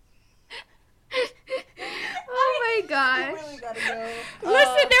 Oh my gosh. You really gotta go.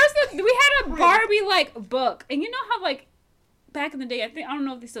 Listen, we had a Barbie book, and you know how back in the day, I don't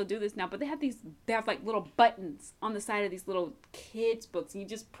know if they still do this now, but they have little buttons on the side of these little kids books, and you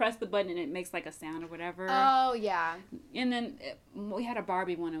just press the button and it makes like a sound or whatever. Oh yeah. And then we had a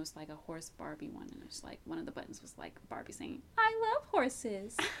Barbie one. It was like a horse Barbie one, and it was like one of the buttons was like Barbie saying, "I love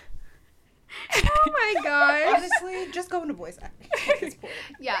horses." Oh my gosh. Honestly, just go into voice acting at this point.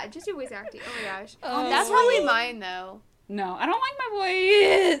 Yeah, just do voice acting. Oh my gosh. Oh. That's probably mine though. No, I don't like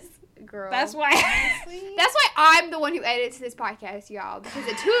my voice. Girl. That's why. Honestly, That's why I'm the one who edits this podcast, y'all, because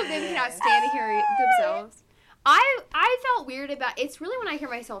the two of them cannot stand to hear themselves. I felt weird about it's really when I hear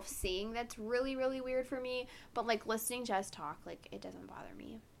myself sing that's really, really weird for me. But listening to us talk, it doesn't bother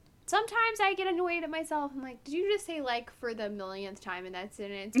me. Sometimes I get annoyed at myself. I'm like, did you just say for the millionth time in that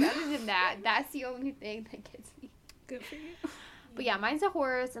sentence? But other than that, that's the only thing that gets me. Good for you. But yeah, mine's a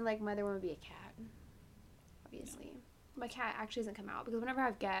horse, and my other one would be a cat. Obviously. My cat actually doesn't come out because whenever I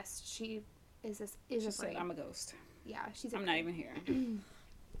have guests, she is She afraid. said, I'm a ghost. Yeah, she's I'm not even here.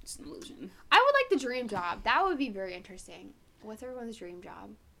 It's an illusion. I would like the dream job. That would be very interesting. What's everyone's dream job?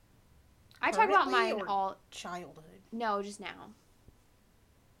 I talk about mine all childhood. No, just now.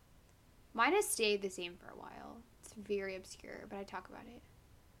 Mine has stayed the same for a while. It's very obscure, but I talk about it.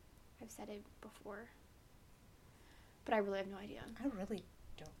 I've said it before. But I really have no idea. I really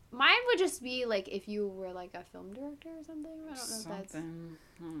don't. Mine would just be like if you were like a film director or something. I don't know if that's.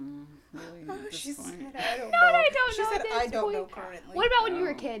 Really she said, I don't know. I don't she know. Said, I don't know currently. What about when you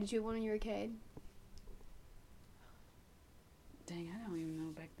were a kid? Did you when you were a kid? Dang, I don't even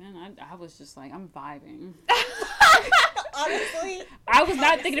know back then. I was just like, I'm vibing. Honestly, I was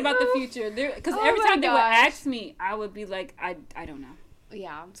not thinking about the future. Because every time they would ask me, I would be like, I don't know.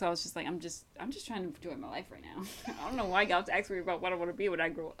 Yeah. So I was just like, I'm just trying to enjoy my life right now. I don't know why y'all asking me about what I want to be when I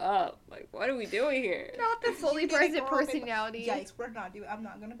grow up. Like, what are we doing here? Not the fully present personality. Yikes, I'm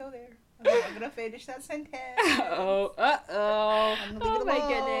not gonna go there. I'm not gonna finish that sentence. Oh my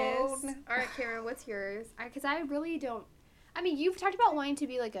goodness. All right, Karen, what's yours? Because I really don't. I mean, you've talked about wanting to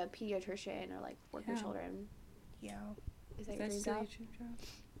be like a pediatrician or like work with children. Yeah. Is that your dream job?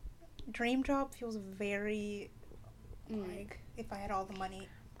 Dream job feels very like if I had all the money,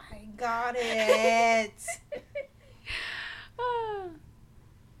 I got it.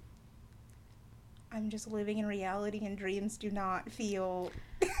 I'm just living in reality, and dreams do not feel.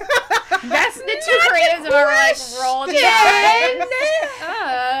 That's the two creatives of our like rolled together.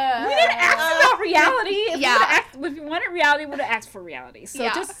 We didn't ask about reality. If you wanted reality, we would have asked for reality. So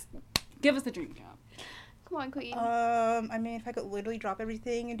just give us the dream job. Come on, queen. I mean, if I could literally drop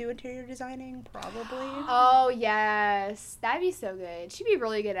everything and do interior designing, probably. Oh, yes. That'd be so good. She'd be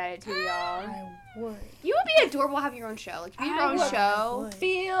really good at it, too, y'all. I would. You would be adorable having your own show. Like, if you had your own show.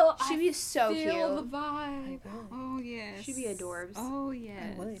 She'd be so cute. Feel the vibe. Oh, yes. She'd be adorbs. Oh,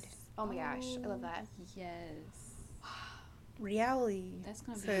 yes. I would. Oh, my gosh. I love that. Yes. Reality. That's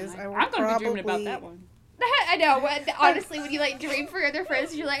going to be nice. I'm going to be dreaming about that one. I know. Honestly, when you, like, dream for other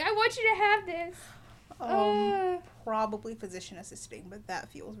friends, you're like, I want you to have this. Probably physician assisting, but that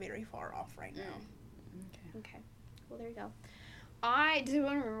feels very far off right now. Okay. Well, there you go. Do you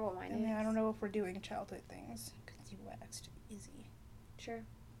want to remember what mine is? I don't know if we're doing childhood things, because you asked Izzy. Sure.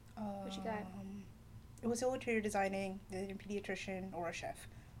 What you got? It was interior designing, then a pediatrician, or a chef.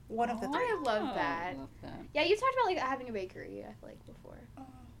 One of the three. I love that. Yeah, you talked about, like, having a bakery, I feel like, before.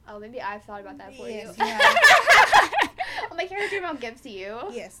 Maybe I've thought about that for you. I'm like, you're dreaming about gifts to you.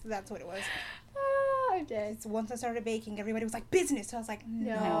 Yes, that's what it was. I'm dead. Once I started baking, everybody was like, business. So I was like,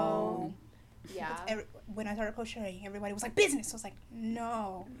 no. Yeah. When I started crocheting, everybody was like, business. So I was like,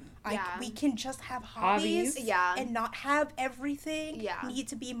 no. We can just have hobbies and not have everything need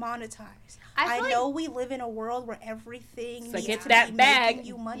to be monetized. I know we live in a world where everything needs to be making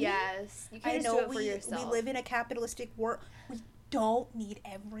you money. Yes. You can't just do it for yourself. We live in a capitalistic world. We don't need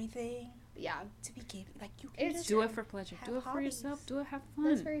everything. To be given. Like, you can just do it for pleasure. Do it for yourself. Do it, have fun.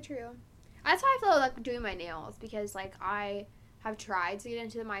 That's very true. That's why I feel like doing my nails, because like I have tried to get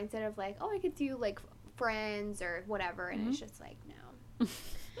into the mindset of like, I could do like friends or whatever, and it's just like, no.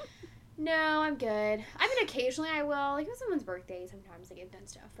 No, I'm good. I mean, occasionally I will. Like, if it's someone's birthday, sometimes I get done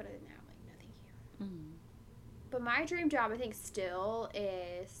stuff, but other than that, I'm like, no, thank you. But my dream job, I think, still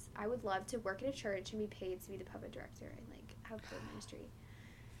is I would love to work at a church and be paid to be the puppet director and like have a puppet ministry.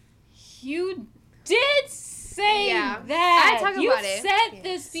 You did say that. I talk about it. You said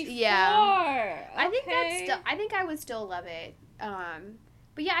this before. Yeah. I think that's still. I think I would still love it.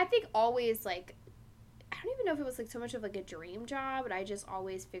 But yeah, I think always like, I don't even know if it was like so much of like a dream job, but I just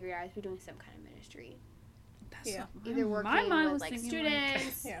always figured I was doing some kind of ministry. Either working with like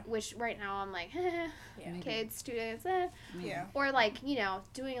students, which right now I'm like, kids, students, or like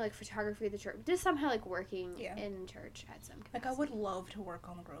doing like photography at the church, just somehow like working in church at some capacity. Like I would love to work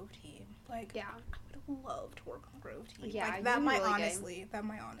on the Grove team. Like I would love to work on the Grove team. Yeah, like, that might really honestly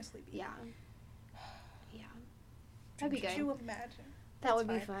be. Yeah. That'd be good. Could you imagine? That would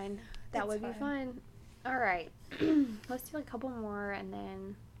be fun. That would be fun. All right, let's do like a couple more and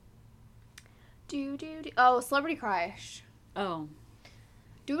then. Oh, celebrity crush. Oh.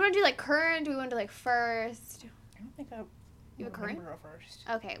 Do we want to do like current? Do we want to do like first? I don't think you have a current? First.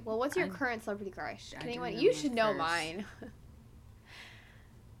 Okay. Well, what's your current celebrity crush? Can anyone? You should know mine.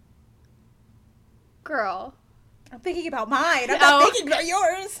 Girl. I'm thinking about mine. I'm not thinking about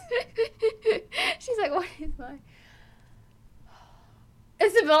yours. She's like, what is mine?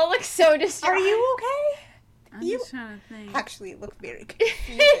 Isabella looks so distraught. Are you okay? I'm just trying to think. Actually, it looked very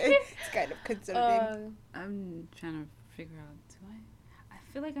confusing. It's kind of concerning. I'm trying to figure out. I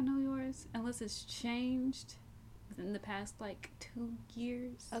feel like I know yours, unless it's changed within the past like 2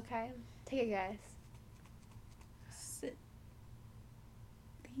 years. Okay. Take a guess.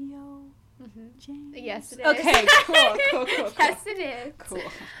 Leo. Mm-hmm. James. Yes, it is. Okay, cool. Yes, it is.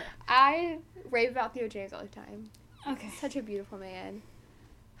 Cool. I rave about Theo James all the time. Okay. Such a beautiful man.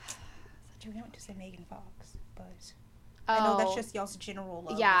 Such a want to say Megan Fox, but I know that's just y'all's general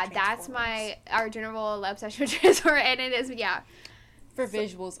love. Yeah, that's our general obsession with Transformers, and it is for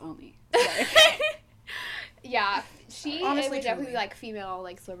visuals only. Yeah, she honestly would definitely be like female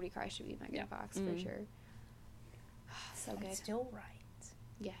like celebrity crush should be Megan Fox for sure. So good. Still right.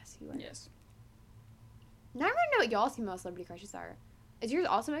 Yes, you are. Yes. Now I want to know what y'all's female celebrity crushes are. Is yours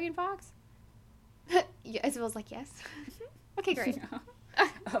also Megan Fox? Yeah, Isabel's like, yes. Okay, great.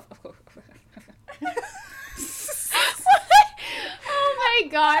 Oh my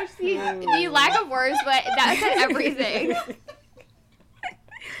gosh. The lack of words, but that said everything.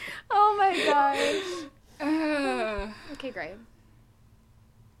 Oh my gosh. Okay, great.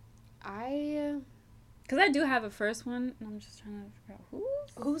 Because I do have a first one, and I'm just trying to figure out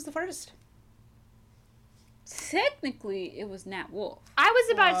who's the first. Technically, it was Nat Wolff. I was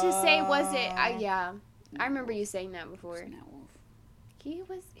about to say, was it? Yeah. I remember you saying that before. It was Nat Wolff. He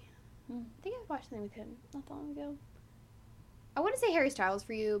was... I think I watched something with him not that long ago. I want to say Harry Styles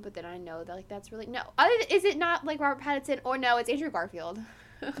for you, but then I know that like that's really... No. Is it not like Robert Pattinson? Or no, it's Andrew Garfield.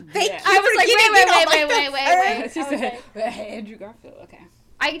 Thank you. I was like, wait. She said, Andrew Garfield. Okay.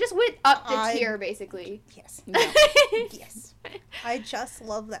 I just went up the tier, basically. Yes. Yes. I just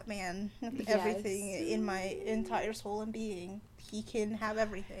love that man. Everything in my entire soul and being. He can have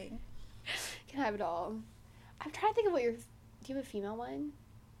everything. Can have it all. I'm trying to think of what do you have a female one?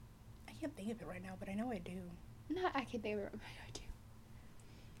 I can't think of it right now, but I know I do. No, I can't think of it right now. I do.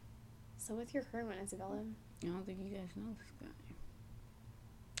 So what's your current one, Isabella? I don't think you guys know this guy.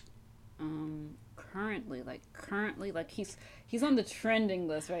 Currently, he's on the trending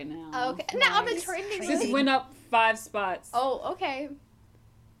list right now. Oh, okay. Not on the trending list. Just went up 5 spots. Oh, okay.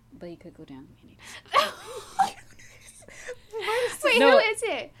 But he could go down. Wait, who is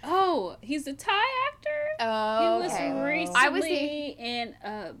it? Oh, he's a Thai actor. Oh, he was recently in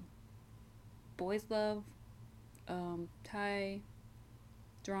Boys Love, Thai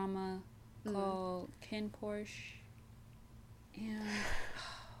drama called Ken Porsche, and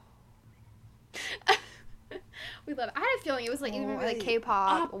we love it. I had a feelling it was like either like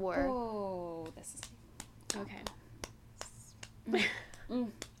K-pop or. Oh, this is okay.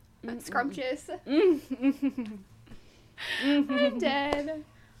 Scrumptious. I'm dead.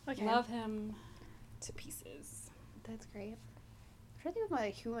 Okay. Love him to pieces. That's great. I'm trying to think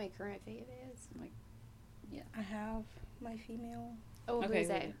of who my current fave is. Like, yeah. I have my female. Oh, who is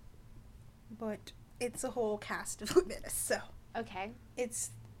it? But it's a whole cast of women, so. Okay.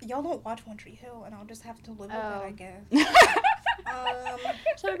 Y'all don't watch One Tree Hill, and I'll just have to live with that, I guess.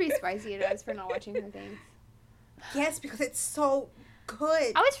 She'll be spicy at us for not watching her things. Yes, because it's so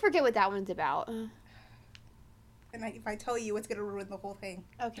good. I always forget what that one's about. And if I tell you, it's going to ruin the whole thing.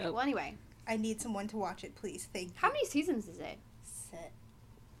 Okay, well, anyway. I need someone to watch it, please. Thank you. How many seasons is it? 7.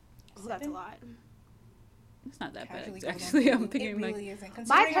 Oh, that's a lot. It's not that bad, actually. I'm thinking it really isn't.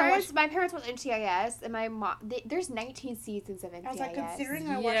 My parents watched NCIS, and my mom. There's 19 seasons of NCIS. I was like, considering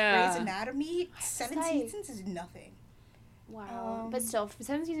I watched Grey's Anatomy, 7 seasons is nothing. Wow, but still,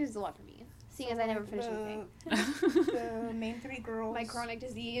 7 seasons is a lot for me. Seeing as I never finished anything. The main 3 girls. My chronic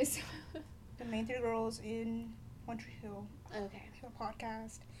disease. The main 3 girls in One Tree Hill. Okay. A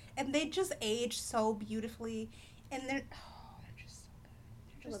podcast, and they just age so beautifully, and they're just so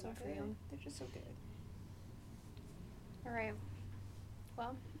good. They're just so good. They're just so good. All right.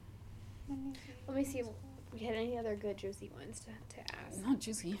 Well, let me see if we had any other good juicy ones to ask. Not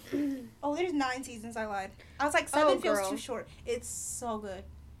juicy. Oh, there's 9 seasons. I lied. I was like 7 feels too short. It's so good.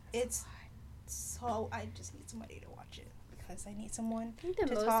 It's so. I just need somebody to watch it because I need someone to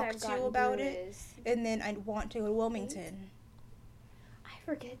talk to about it. And then I want to go to Wilmington. I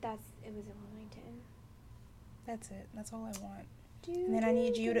forget it was in Wilmington. That's it. That's all I want. And then I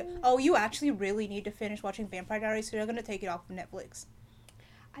need you to... Oh, you actually really need to finish watching Vampire Diaries, so you're going to take it off of Netflix.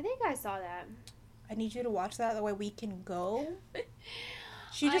 I think I saw that. I need you to watch that, that way we can go.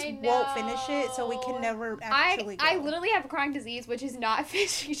 She just won't finish it, so we can never actually go. I literally have chronic disease, which is not a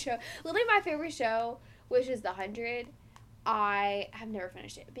finishing show. Literally my favorite show, which is The 100, I have never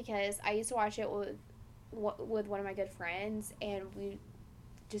finished it, because I used to watch it with one of my good friends, and we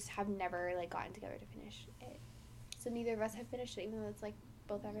just have never, like, gotten together to finish it. So neither of us have finished it, even though it's, like,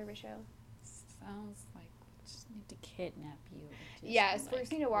 both our favorite show. Sounds like we just need to kidnap you. Yes, we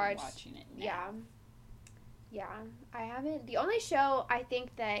just need to watch. Watching it now. Yeah. Yeah. I haven't. The only show I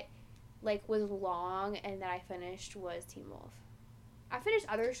think that, like, was long and that I finished was Teen Wolf. I finished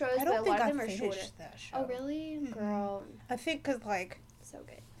other shows, but a lot of them are shorter. That show. Oh, really? Mm-hmm. Girl. I think because, like... So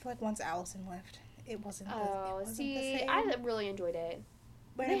good. I feel like once Allison left, it wasn't the same. I really enjoyed it.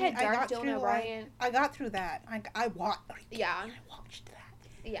 But they had Dark Dylan O'Brien. I got through that. I watched that. Yeah. I watched that.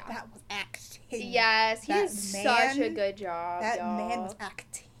 Yeah. That was acting. Yes, he did such a good job, That man was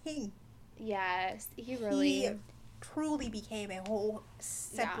acting. Yes, he really... truly became a whole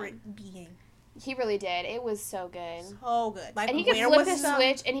separate being. He really did. It was so good. So good. Like, and he could flip the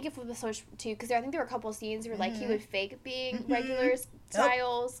switch, and he could flip the switch, too, because I think there were a couple of scenes where, like, he would fake being regular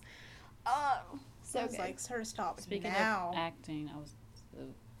styles. Oh, so good. Like, sir, stop Speaking now. of acting, I was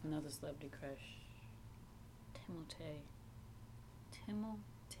another celebrity crush.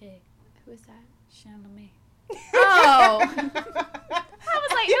 Timothée. Who is that? Chalamet. Oh. I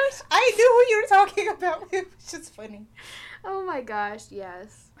was like, no. I knew who you were talking about. It was just funny. Oh my gosh,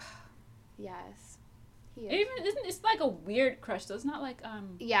 yes. Yes. He is. It's like a weird crush though. It's not like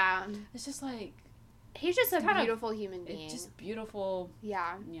Yeah. It's just like he's just a beautiful human being. It's just beautiful.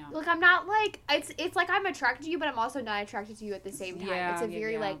 Yeah. Look, I'm not like it's like I'm attracted to you, but I'm also not attracted to you at the same time. Yeah, it's a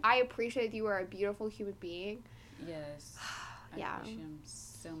very like I appreciate that you are a beautiful human being. Yes. Yeah. I appreciate him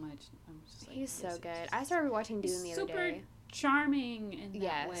so much. I'm just like, he's so good. I started watching Dune the other day. Super charming in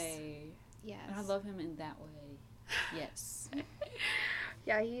that way. Yes. And I love him in that way. Yes.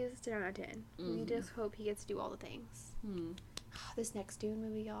 Yeah, he's 10 out of 10. Mm-hmm. We just hope he gets to do all the things. This next Dune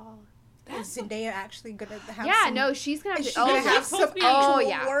movie, y'all. Is Zendaya actually gonna have she's gonna have to have some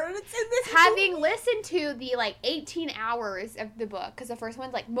actual words in this Having listened to the, like, 18 hours of the book, because the first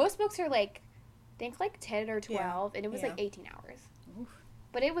one's, like, most books are, like, I think, like, 10 or 12, and it was, like, 18 hours. Oof.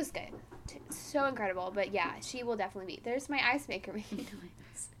 But it was good. So incredible. But, yeah, she will definitely be. There's my ice maker making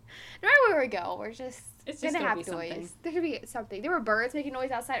noise. No matter where we go, we're just going to have noise. Something. There could be something. There were birds making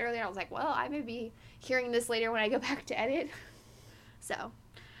noise outside earlier, and I was like, well, I may be hearing this later when I go back to edit. So,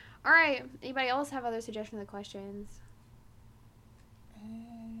 all right. Anybody else have other suggestions or questions?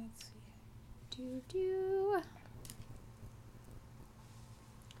 Let's see.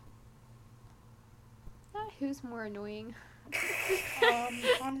 Who's more annoying?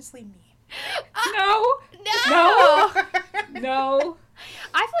 Honestly, me. No.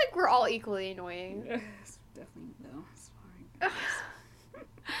 I feel like we're all equally annoying. Definitely no. Sorry.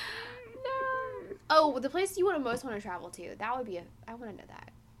 No. Oh, the place you most want to travel to. That would be I want to know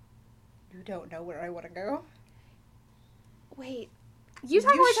that. You don't know where I want to go? Wait. You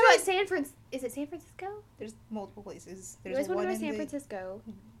talking about San Francisco? Is it San Francisco? There's multiple places. There's one in San Francisco.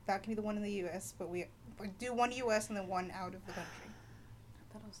 That can be the one in the U.S., but we do one U.S. and then one out of the country.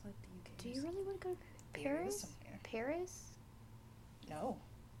 I thought it was like the U.K. Do you really want to go to Paris? Paris? No.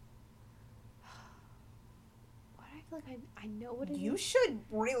 Why do I feel like I know what it is? You should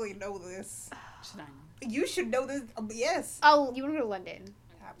really know this. Should I know? You should know this. Yes. Oh, you want to go to London?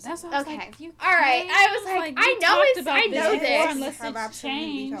 That's what okay. Like, all right. I was like I know this. Unless it's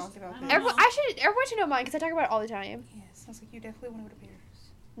changed. Everyone should know mine because I talk about it all the time. Yes, I was like, you definitely want to go to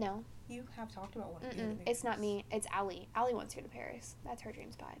Paris. No. You have talked about one. It's not me. It's Allie. Allie wants to go to Paris. That's her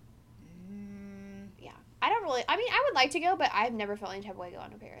dream spot. Yeah. I don't really. I mean, I would like to go, but I've never felt any type of way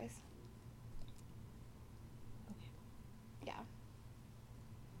going to Paris. Okay. Yeah.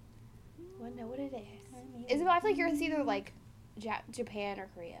 I want to know what it is. Isabel, I feel like you're either like Japan or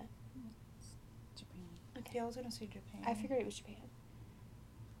Korea. Japan. Okay. Yeah, I was gonna say Japan. I figured it was Japan.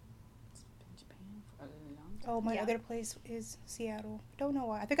 It's been Japan for a long time. Oh, my other place is Seattle. Don't know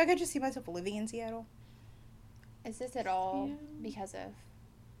why. I think I could just see myself living in Seattle. Is this at all because of?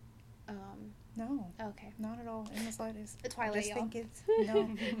 No. Okay. Not at all. In the slightest. The Twilight. I just think it's no.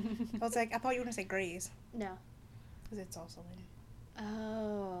 I was like, I thought you were gonna say Grays. No. Because it's also in.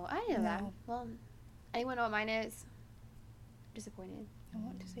 Oh, I know that. Well, anyone know what mine is? Disappointed. I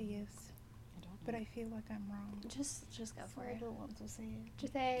want to say yes. I don't know. But I feel like I'm wrong. Just go for it. I don't want to say it.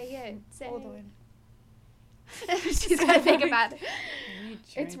 Just say it. Say Hold it. on. She's gotta think about it.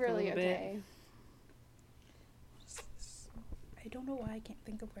 It's really okay. I don't know why I can't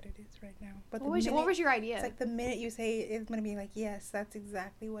think of what it is right now. But what was your idea? It's like the minute you say it, it's gonna be like, yes, that's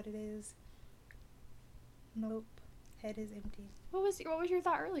exactly what it is. Nope. Head is empty. What was your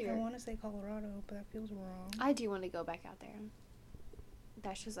thought earlier? I want to say Colorado, but that feels wrong. I do want to go back out there.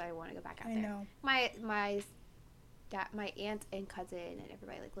 That's just I want to go back out there. I know. My aunt and cousin and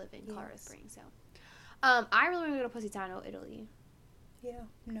everybody live in Colorado Springs, so I really want to go to Positano, Italy. Yeah,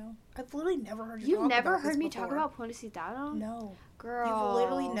 no. I've literally never heard you. You've never heard me talk about Positano? No. Girl. You've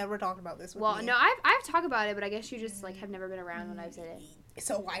literally never talked about this with me. Well, no, I've talked about it, but I guess you just have never been around when I've said it.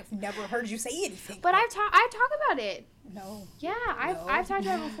 So I've never heard you say anything. But I talk about it. No. Yeah, I've talked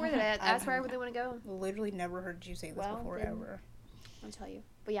about it before that. That's where I really want to go. Literally never heard you say this before ever. I'll tell you.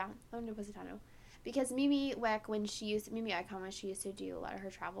 But yeah, I'm into Positano. Because Mimi Icon, when she used to do a lot of her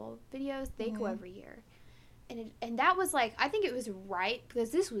travel videos, they go every year. And that was, like, I think it was right,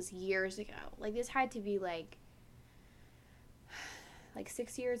 because this was years ago. Like, this had to be, like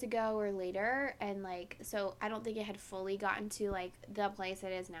 6 years ago or later. And, like, so I don't think it had fully gotten to, like, the place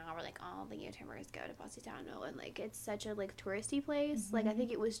it is now where, like, all the YouTubers go to Positano. And, like, it's such a, like, touristy place. Like, I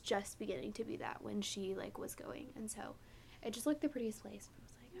think it was just beginning to be that when she, like, was going. And so it just looked the prettiest place. I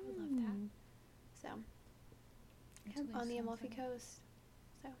was like, I would love that. So, yeah, on the Amalfi Coast.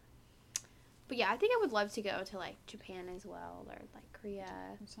 So, but yeah, I think I would love to go to, like, Japan as well, or, like, Korea.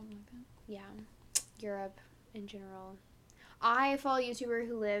 Or something like that. Yeah. Europe in general. I follow a YouTuber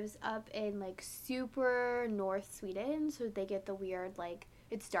who lives up in, like, super north Sweden, so they get the weird, like,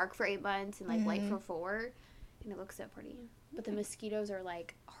 it's dark for 8 months and, like, light for 4, and it looks so pretty. But the mosquitoes are,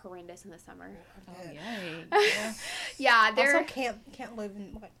 like, horrendous in the summer. Oh, yay. Yeah. Yeah, they're... Also can't live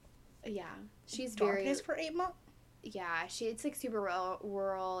in, what? Yeah, she's darkness for 8 months. Yeah, it's like super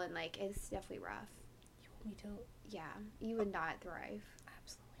rural and like it's definitely rough. You want me to? Yeah, you would not thrive.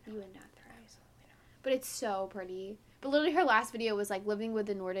 Absolutely not. You would not thrive. Absolutely not. But it's so pretty. But literally, her last video was like living with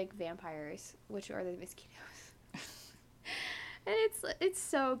the Nordic vampires, which are the mosquitoes. And it's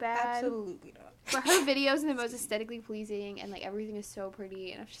so bad. Absolutely not. But her videos are the most aesthetically pleasing, and like everything is so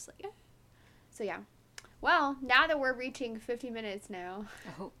pretty, and I'm just like, So yeah. Well, now that we're reaching 50 minutes now.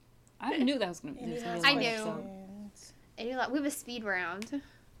 Oh. I knew that was going to be I knew. And we have a speed round.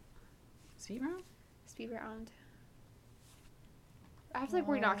 Speed round? Speed round. I feel like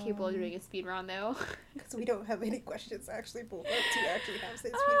we're not capable of doing a speed round, though. Because we don't have any questions actually pulled up to actually have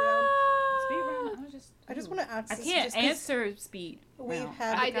said speed round. Speed round? I just want to ask. I can't answer speed round.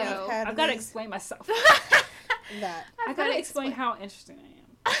 I know. I've got to explain myself. I've got to explain how interesting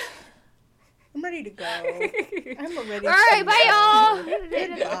I am. I'm ready to go. I'm ready. All right, bye, y'all.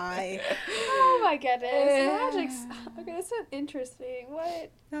 Goodbye. Oh my goodness. Okay, that's so interesting.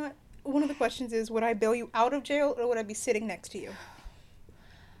 What? One of the questions is, would I bail you out of jail or would I be sitting next to you?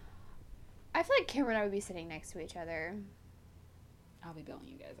 I feel like Cameron and I would be sitting next to each other. I'll be bailing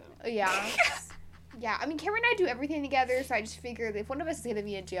you guys out. Yeah. Yeah, I mean, Cameron and I do everything together, so I just figured if one of us is going to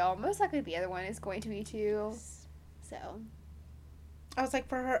be in jail, most likely the other one is going to be too. So... I was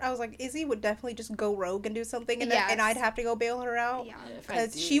like, Izzy would definitely just go rogue and do something, and I'd have to go bail her out. Yeah.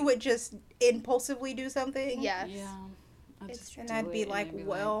 Because she would just impulsively do something. Yes. Yeah. And I'd be like,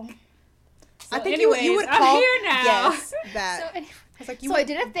 well... So I think you would call... I'm here now. Yes, that. So, I was like, I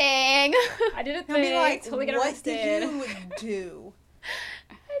did a thing. I did a thing. Be like, totally got arrested. What did you do?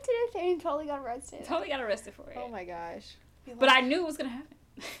 I did a thing. Totally got arrested. Totally got arrested for it. Oh my gosh. But I knew it was going to happen.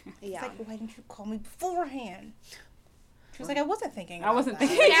 It's like, why didn't you call me beforehand? She was like, I wasn't thinking. I wasn't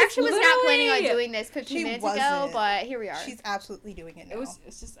thinking. She actually was not planning on doing this 15 minutes ago, but here we are. She's absolutely doing it now.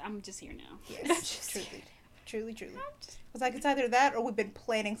 It's just, I'm just here now. Yes, truly. I was like, it's either that or we've been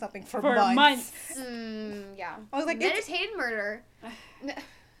planning something for months. Yeah. I was like, meditated murder.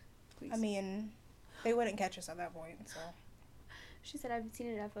 I mean, they wouldn't catch us at that point, so. She said, I've seen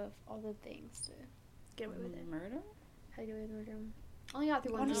enough of all the things to get away with it. Murder? How to get away with murder. Only got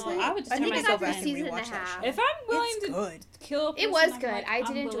through one. Honestly, I would just think I got through season and a half. If I'm willing to kill a person, it was good. Like, I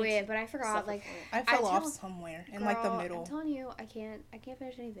did enjoy it, but I forgot. Like, I fell off somewhere in like the middle. I'm telling you, I can't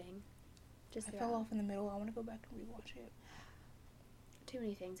finish anything. I fell off in the middle. I want to go back and rewatch it. Too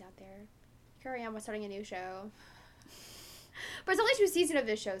many things out there. Here I am starting a new show, but it's only 2 seasons of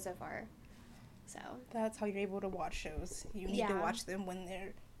this show so far. So that's how you're able to watch shows. You need to watch them when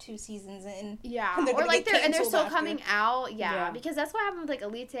they're 2 seasons in. Yeah, or like they're still coming out. Yeah, because that's what happened with like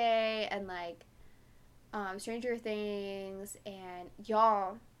Elite and like Stranger Things, and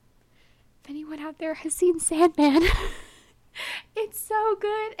y'all. If anyone out there has seen Sandman, it's so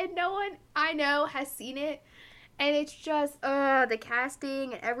good, and no one I know has seen it, and it's just the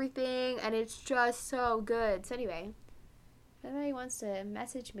casting and everything, and it's just so good. So anyway. If anybody wants to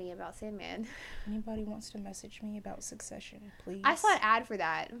message me about Sandman. Anybody wants to message me about Succession, please. I saw an ad for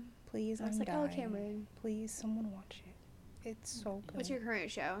that. Please, I was like, dying. Oh, Cameron. Please, someone watch it. It's so good. What's your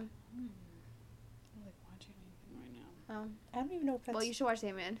current show? I don't like watching anything right now. Oh. I don't even know if that's... Well, you should watch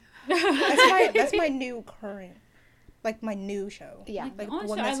Sandman. that's my new current, like my new show. Yeah. Like the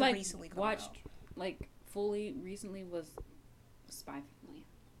one that's recently come watched, out. like, fully recently was Spy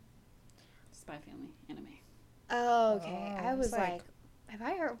Family anime. Oh, okay. I was like, have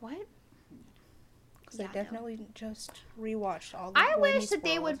I heard what? Because I definitely just rewatched all the I wish that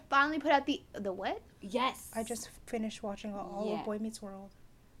they would finally put out the what? Yes. I just finished watching all of Boy Meets World.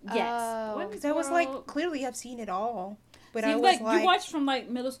 Yes. Because I was like, clearly I've seen it all. But I was like, you watched from like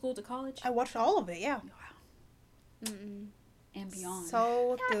middle school to college? I watched all of it, yeah. Wow. and beyond.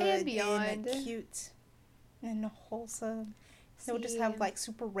 So good and beyond. And cute and wholesome. They would just have like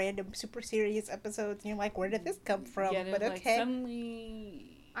super random, super serious episodes, and you're like, where did this come from? Yeah, but okay.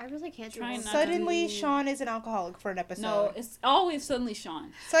 Suddenly, I really can't do it. Suddenly, Sean is an alcoholic for an episode. No, it's always suddenly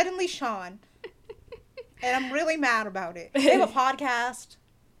Sean. Suddenly Sean. And I'm really mad about it. They have a podcast.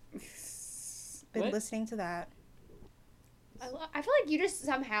 Been listening to that. I feel like you just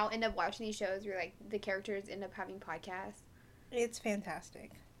somehow end up watching these shows where like the characters end up having podcasts. It's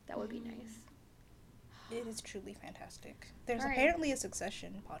fantastic. That would be nice. It is truly fantastic. There's apparently a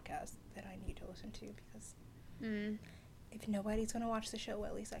Succession podcast that I need to listen to because if nobody's going to watch the show,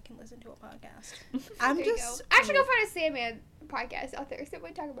 at least I can listen to a podcast. I should go find a Sandman podcast out there.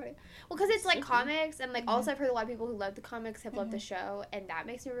 Somebody talk about it. Well, because it's like comics, and like also I've heard a lot of people who love the comics have loved the show, and that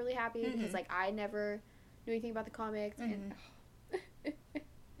makes me really happy because like I never knew anything about the comics. And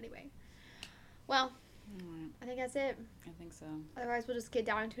anyway, well, I think that's it. I think so. Otherwise, we'll just get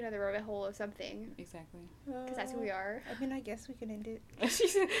down into another rabbit hole of something. Exactly. Because that's who we are. I mean, I guess we can end it.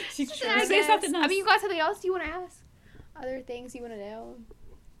 She's trying to say something else. I mean, you got something else you want to ask? Other things you want to know?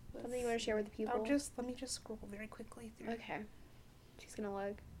 Something you want to share with the people? Let me just scroll very quickly through. Okay. She's gonna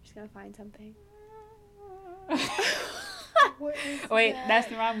look. She's gonna find something. Wait, that's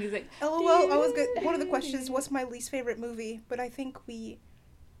the wrong music. Oh, well, I was good. One of the questions, what's my least favorite movie? But I think we...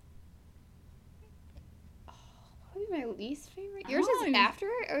 What would be my least favorite? Yours is after?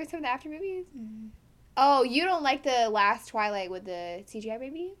 Or some of the after movies? Oh, you don't like the last Twilight with the CGI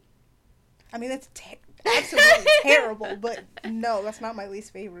baby? I mean, that's absolutely terrible, but no, that's not my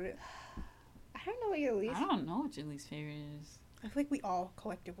least favorite. I don't know what your least... I don't know what your least favorite is. I feel like we all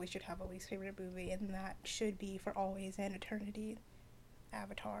collectively should have a least favorite movie, and that should be for always and eternity.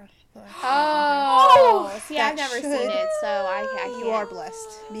 Avatar. See, I've never seen it, so I can't. You are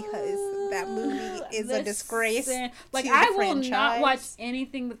blessed because that movie is a disgrace. Like, I will not watch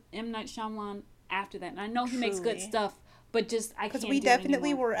anything with M. Night Shyamalan after that, and I know he makes good stuff. But just, I can't do it. Because we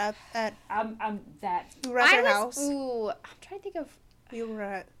definitely were at I'm that. We were at their house. Ooh, I'm trying to think of... We were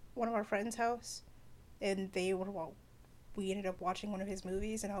at one of our friends' house, and we ended up watching one of his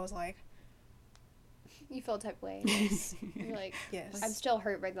movies, and I was like... You felt type way. Yes. You're like, yes. I'm still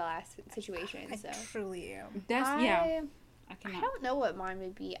hurt by the last situation, so... I truly am. I don't know what mine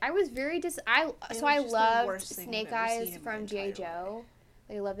would be. I was very I loved Snake Eyes from G.I. Joe.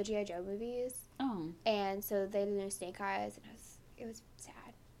 I love the G.I. Joe movies. Oh. And so they did no Snake Eyes, and it was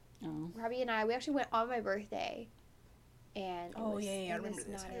sad. Oh. Robbie and I, we actually went on my birthday, and I remember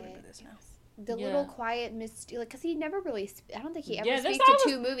this. I remember this now. The little quiet misty, like, because he never really, I don't think he ever speaks to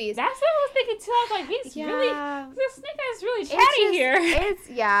two movies. That's what I was thinking too. I was like, he's really, the Snake Eyes really chatty here.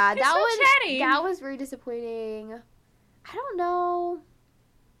 Chatty. That was very disappointing. I don't know.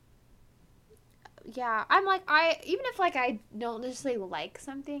 Yeah, I'm like, even if, like, I don't necessarily like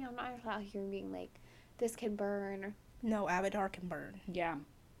something, I'm not out here being like, this can burn. No, Avatar can burn. Yeah.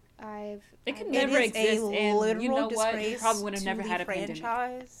 It could never exist, and you know what? You probably would have never had a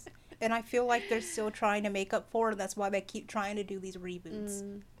franchise. And I feel like they're still trying to make up for it. That's why they keep trying to do these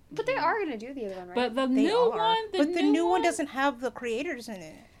reboots. But they are going to do the other one, right? But the new one doesn't have the creators in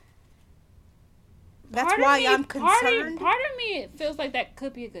it. That's why I'm concerned. Part of me, it feels like that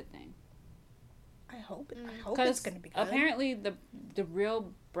could be a good thing. I hope it's going to be good. Apparently, the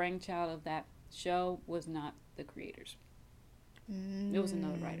real brainchild of that show was not the creators. It was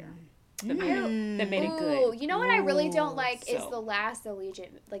another writer that made it good. You know what I really don't like is the last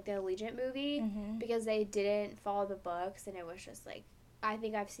Allegiant movie, because they didn't follow the books, and it was just like, I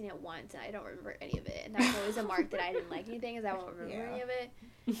think I've seen it once and I don't remember any of it, and that's always a mark that I didn't like anything, is I won't remember any of it.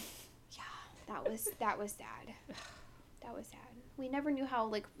 That was sad. That was sad. We never knew how,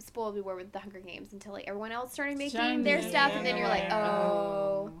 like, spoiled we were with the Hunger Games until, like, everyone else started making their stuff, and then you're like,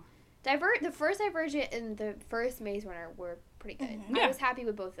 oh. The first Divergent and the first Maze Runner were pretty good. I was happy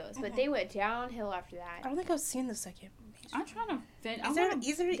with both those, but they went downhill after that. I don't think I've seen the second Maze Runner. I'm trying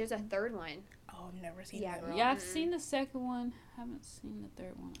to finish. There's a third one. Oh, I've never seen that. Yeah, I've seen the second one. Haven't seen the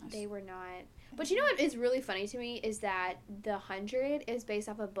third one. They were not. But you know what is really funny to me is that The 100 is based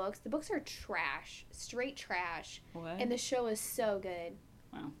off of books. The books are trash. Straight trash. What? And the show is so good.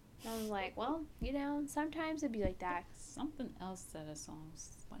 Wow. And I was like, well, you know, sometimes it'd be like that. Something else that I saw was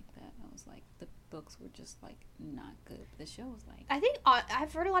like that. I was like, the books were just, like, not good. The show was like... I think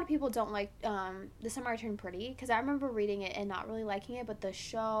I've heard a lot of people don't like The Summer I Turned Pretty, because I remember reading it and not really liking it, but the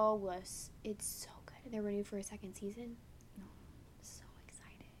show it's so good. And they're renewed for a second season. No. So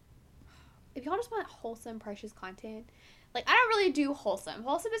excited. If y'all just want wholesome, precious content... Like, I don't really do wholesome.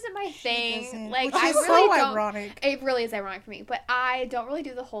 Wholesome isn't my thing. Like, which is really so ironic. It really is ironic for me. But I don't really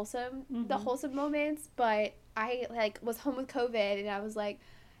do the wholesome moments. But I like was home with COVID, and I was like,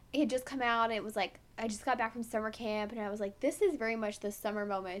 it had just come out, and it was like I just got back from summer camp, and I was like, this is very much the summer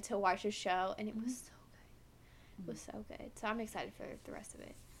moment to watch a show, and it was so good. It was so good. So I'm excited for the rest of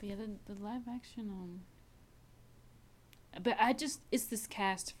it. But yeah, the live action but it's this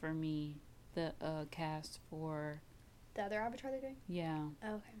cast for me, the cast for the other Avatar they're doing. Yeah.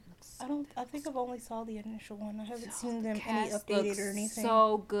 Oh, okay. I think I've only saw the initial one. I haven't seen them any updated or anything.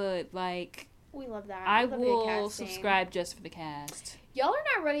 So good, like. We love that. I will subscribe just for the cast. Y'all are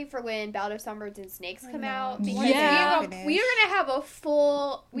not ready for when Ballad of Songbirds and Snakes come out because we are gonna have a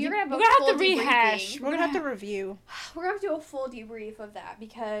full. We're gonna have to rehash. We're gonna have to review. We're gonna have to do a full debrief of that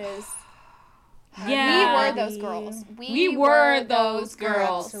because. Yeah, we were those girls. We were those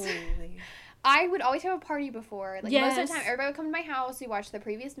girls. Absolutely. I would always have a party before. Like most of the time, everybody would come to my house. We watched the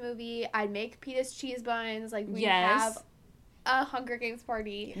previous movie. I'd make Pita's cheese buns. Like we'd have a Hunger Games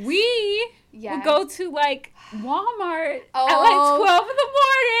party. We would go to like Walmart at like 12 in the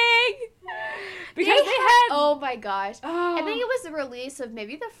morning because they had. Oh my gosh! I think it was the release of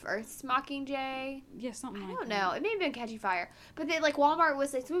maybe the first Mockingjay. Yeah, something. I don't know. It may have been Catching Fire, but they like Walmart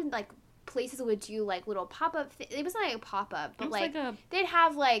was like places would do like little pop-up it wasn't like a pop-up but like they'd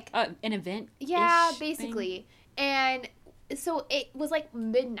have like an event basically thing. And so it was like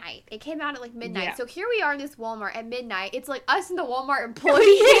midnight. It came out at like midnight. So here we are in this Walmart at midnight. It's like us and the Walmart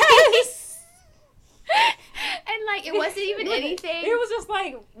employees. And like it wasn't even anything. It was just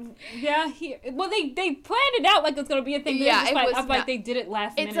like they planned it out like it's gonna be a thing. It was like they did it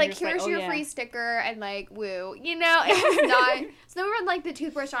last minute. It's like here's your free sticker and like woo, it was not. So then we were in like the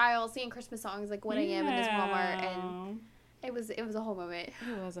toothbrush aisle singing Christmas songs like 1 a.m. in this Walmart, and it was a whole moment.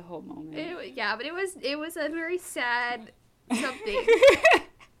 It was a whole moment. But it was a very sad something.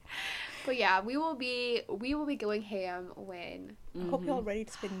 But yeah, we will be going ham when. I hope y'all ready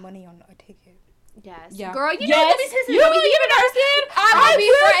to spend money on a ticket. Yes. Yeah. Girl, you know Dolby Theater. I will be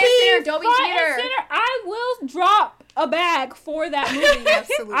front and center. Dolby Theater. I will drop a bag for that movie.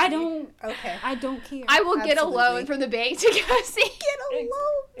 Absolutely. I don't care. I will get a loan from the bank to go see. Get a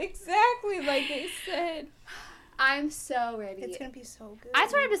loan. Exactly like they said. I'm so ready. It's gonna be so good.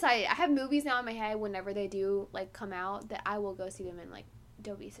 That's what I've decided. I have movies now in my head whenever they do like come out that I will go see them in like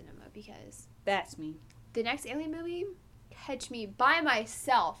Dolby Cinema because that's me. The next Alien movie, catch me by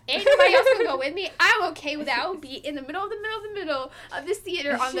myself. Ain't nobody else gonna go with me. I'm okay with that. I will be in the middle of this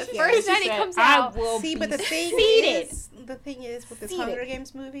theater on the first night it comes out. I will see, but the thing is with this Hunger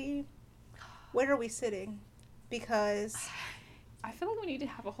Games movie, where are we sitting? Because I feel like we need to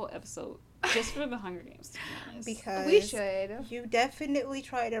have a whole episode just for the Hunger Games, to be honest. Because we should. You definitely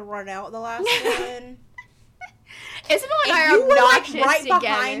tried to run out the last one. Isabel and I are obnoxious like right together.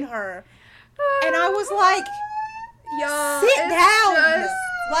 Behind her, and I was like, sit down.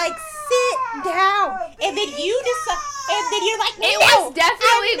 Like, sit down. And then you decide. And then you're like, it was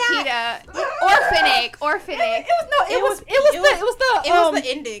definitely Pita. Orphanage. It was the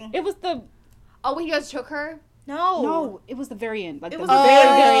ending. It was the. Oh, when he goes choke her. No, it was the very end. Like it was the very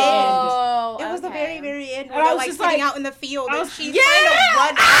end. It was the very end. Where they're like sitting out in the field, and she's trying to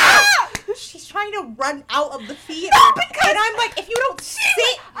run out. She's trying to run out of the theater, and I'm like, if you don't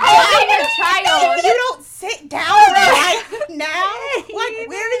sit down right now, like,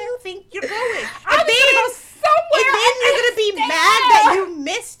 where do you think you're going? I'm gonna go somewhere. And then you're gonna be mad that you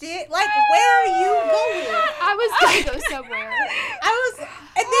missed it. Like, where are you going? I was gonna go somewhere.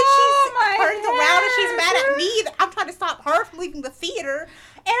 And then she turns around and she's mad at me that I'm trying to stop her from leaving the theater.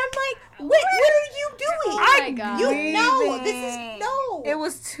 And I'm like, what are you doing? Oh my God. It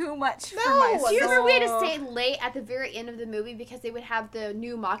was too much for my soul. Do you remember we had to stay late at the very end of the movie because they would have the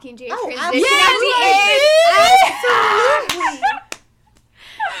new Mockingjay transition at the end? Absolutely.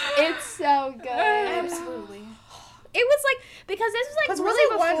 It's so good. Absolutely. It was like, because this was like really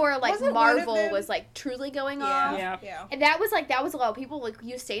before like Marvel was like truly going on. Yeah. And that was a lot of people like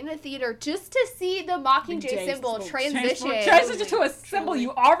you stay in the theater just to see the Mockingjay symbol transition to a symbol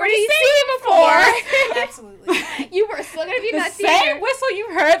you already seen before. Absolutely. You were still gonna be in that theater. The same whistle you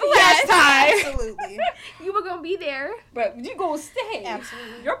heard the last time. Absolutely. You were gonna be there. But you gonna stay.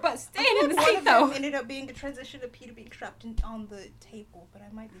 Absolutely. Your butt staying in the seat though. Ended up being the transition of Peter being trapped on the table, but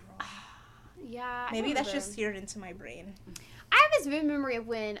I might be wrong. Yeah. Maybe that's just seared into my brain. I have this vivid memory of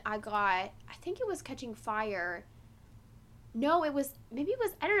when I think it was Catching Fire. No, I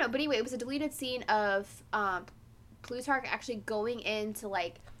don't know, but anyway, it was a deleted scene of Plutarch actually going into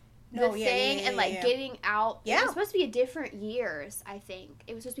like the thing and like getting out. Yeah. It was supposed to be a different years, I think.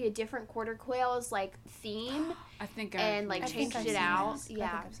 It was supposed to be a different Quarter Quails like theme. I think changed it out. I think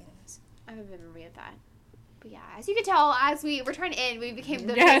I've seen this. I have a vivid memory of that. But yeah, as you can tell, as we're trying to end, we became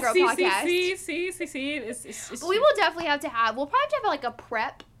the Big Girl Podcast. See. But we will definitely have to have, we'll probably have like a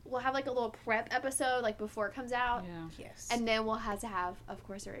prep. We'll have like a little prep episode like before it comes out. Yeah. Yes. And then we'll have to have, of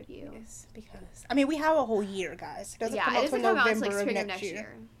course, a review. Yes, because we have a whole year, guys. It doesn't come out until November of next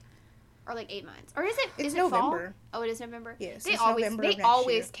year. Or like 8 months. Or is it? It's November. Fall? Oh, it is November. Yes. They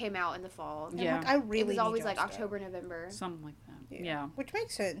always came out in the fall. Yeah. Like, I really. It was always like October, November. Something like that. Yeah. Which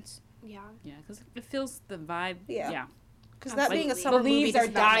makes sense. Yeah. Yeah, because it feels the vibe. Yeah. Because that being a summer movie, the leaves are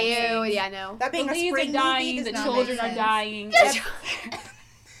dying. Yeah, I know. That being the leaves are dying. The children are dying. What?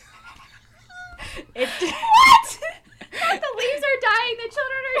 Not the leaves are dying. The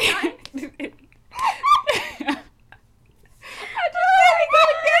children are dying.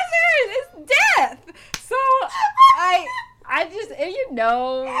 It's death. So I just, and you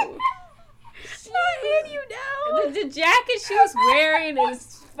know. The jacket she was wearing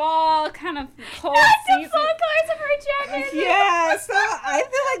is fall kind of cold season. The fall colors of her jacket. Yeah, so I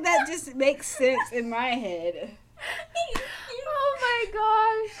feel like that just makes sense in my head. Oh my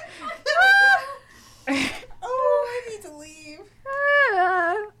gosh. I need to leave.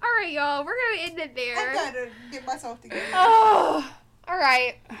 All right, y'all. We're going to end it there. I gotta get myself together. Oh. All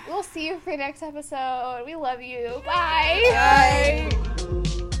right. We'll see you for the next episode. We love you. Bye. Bye.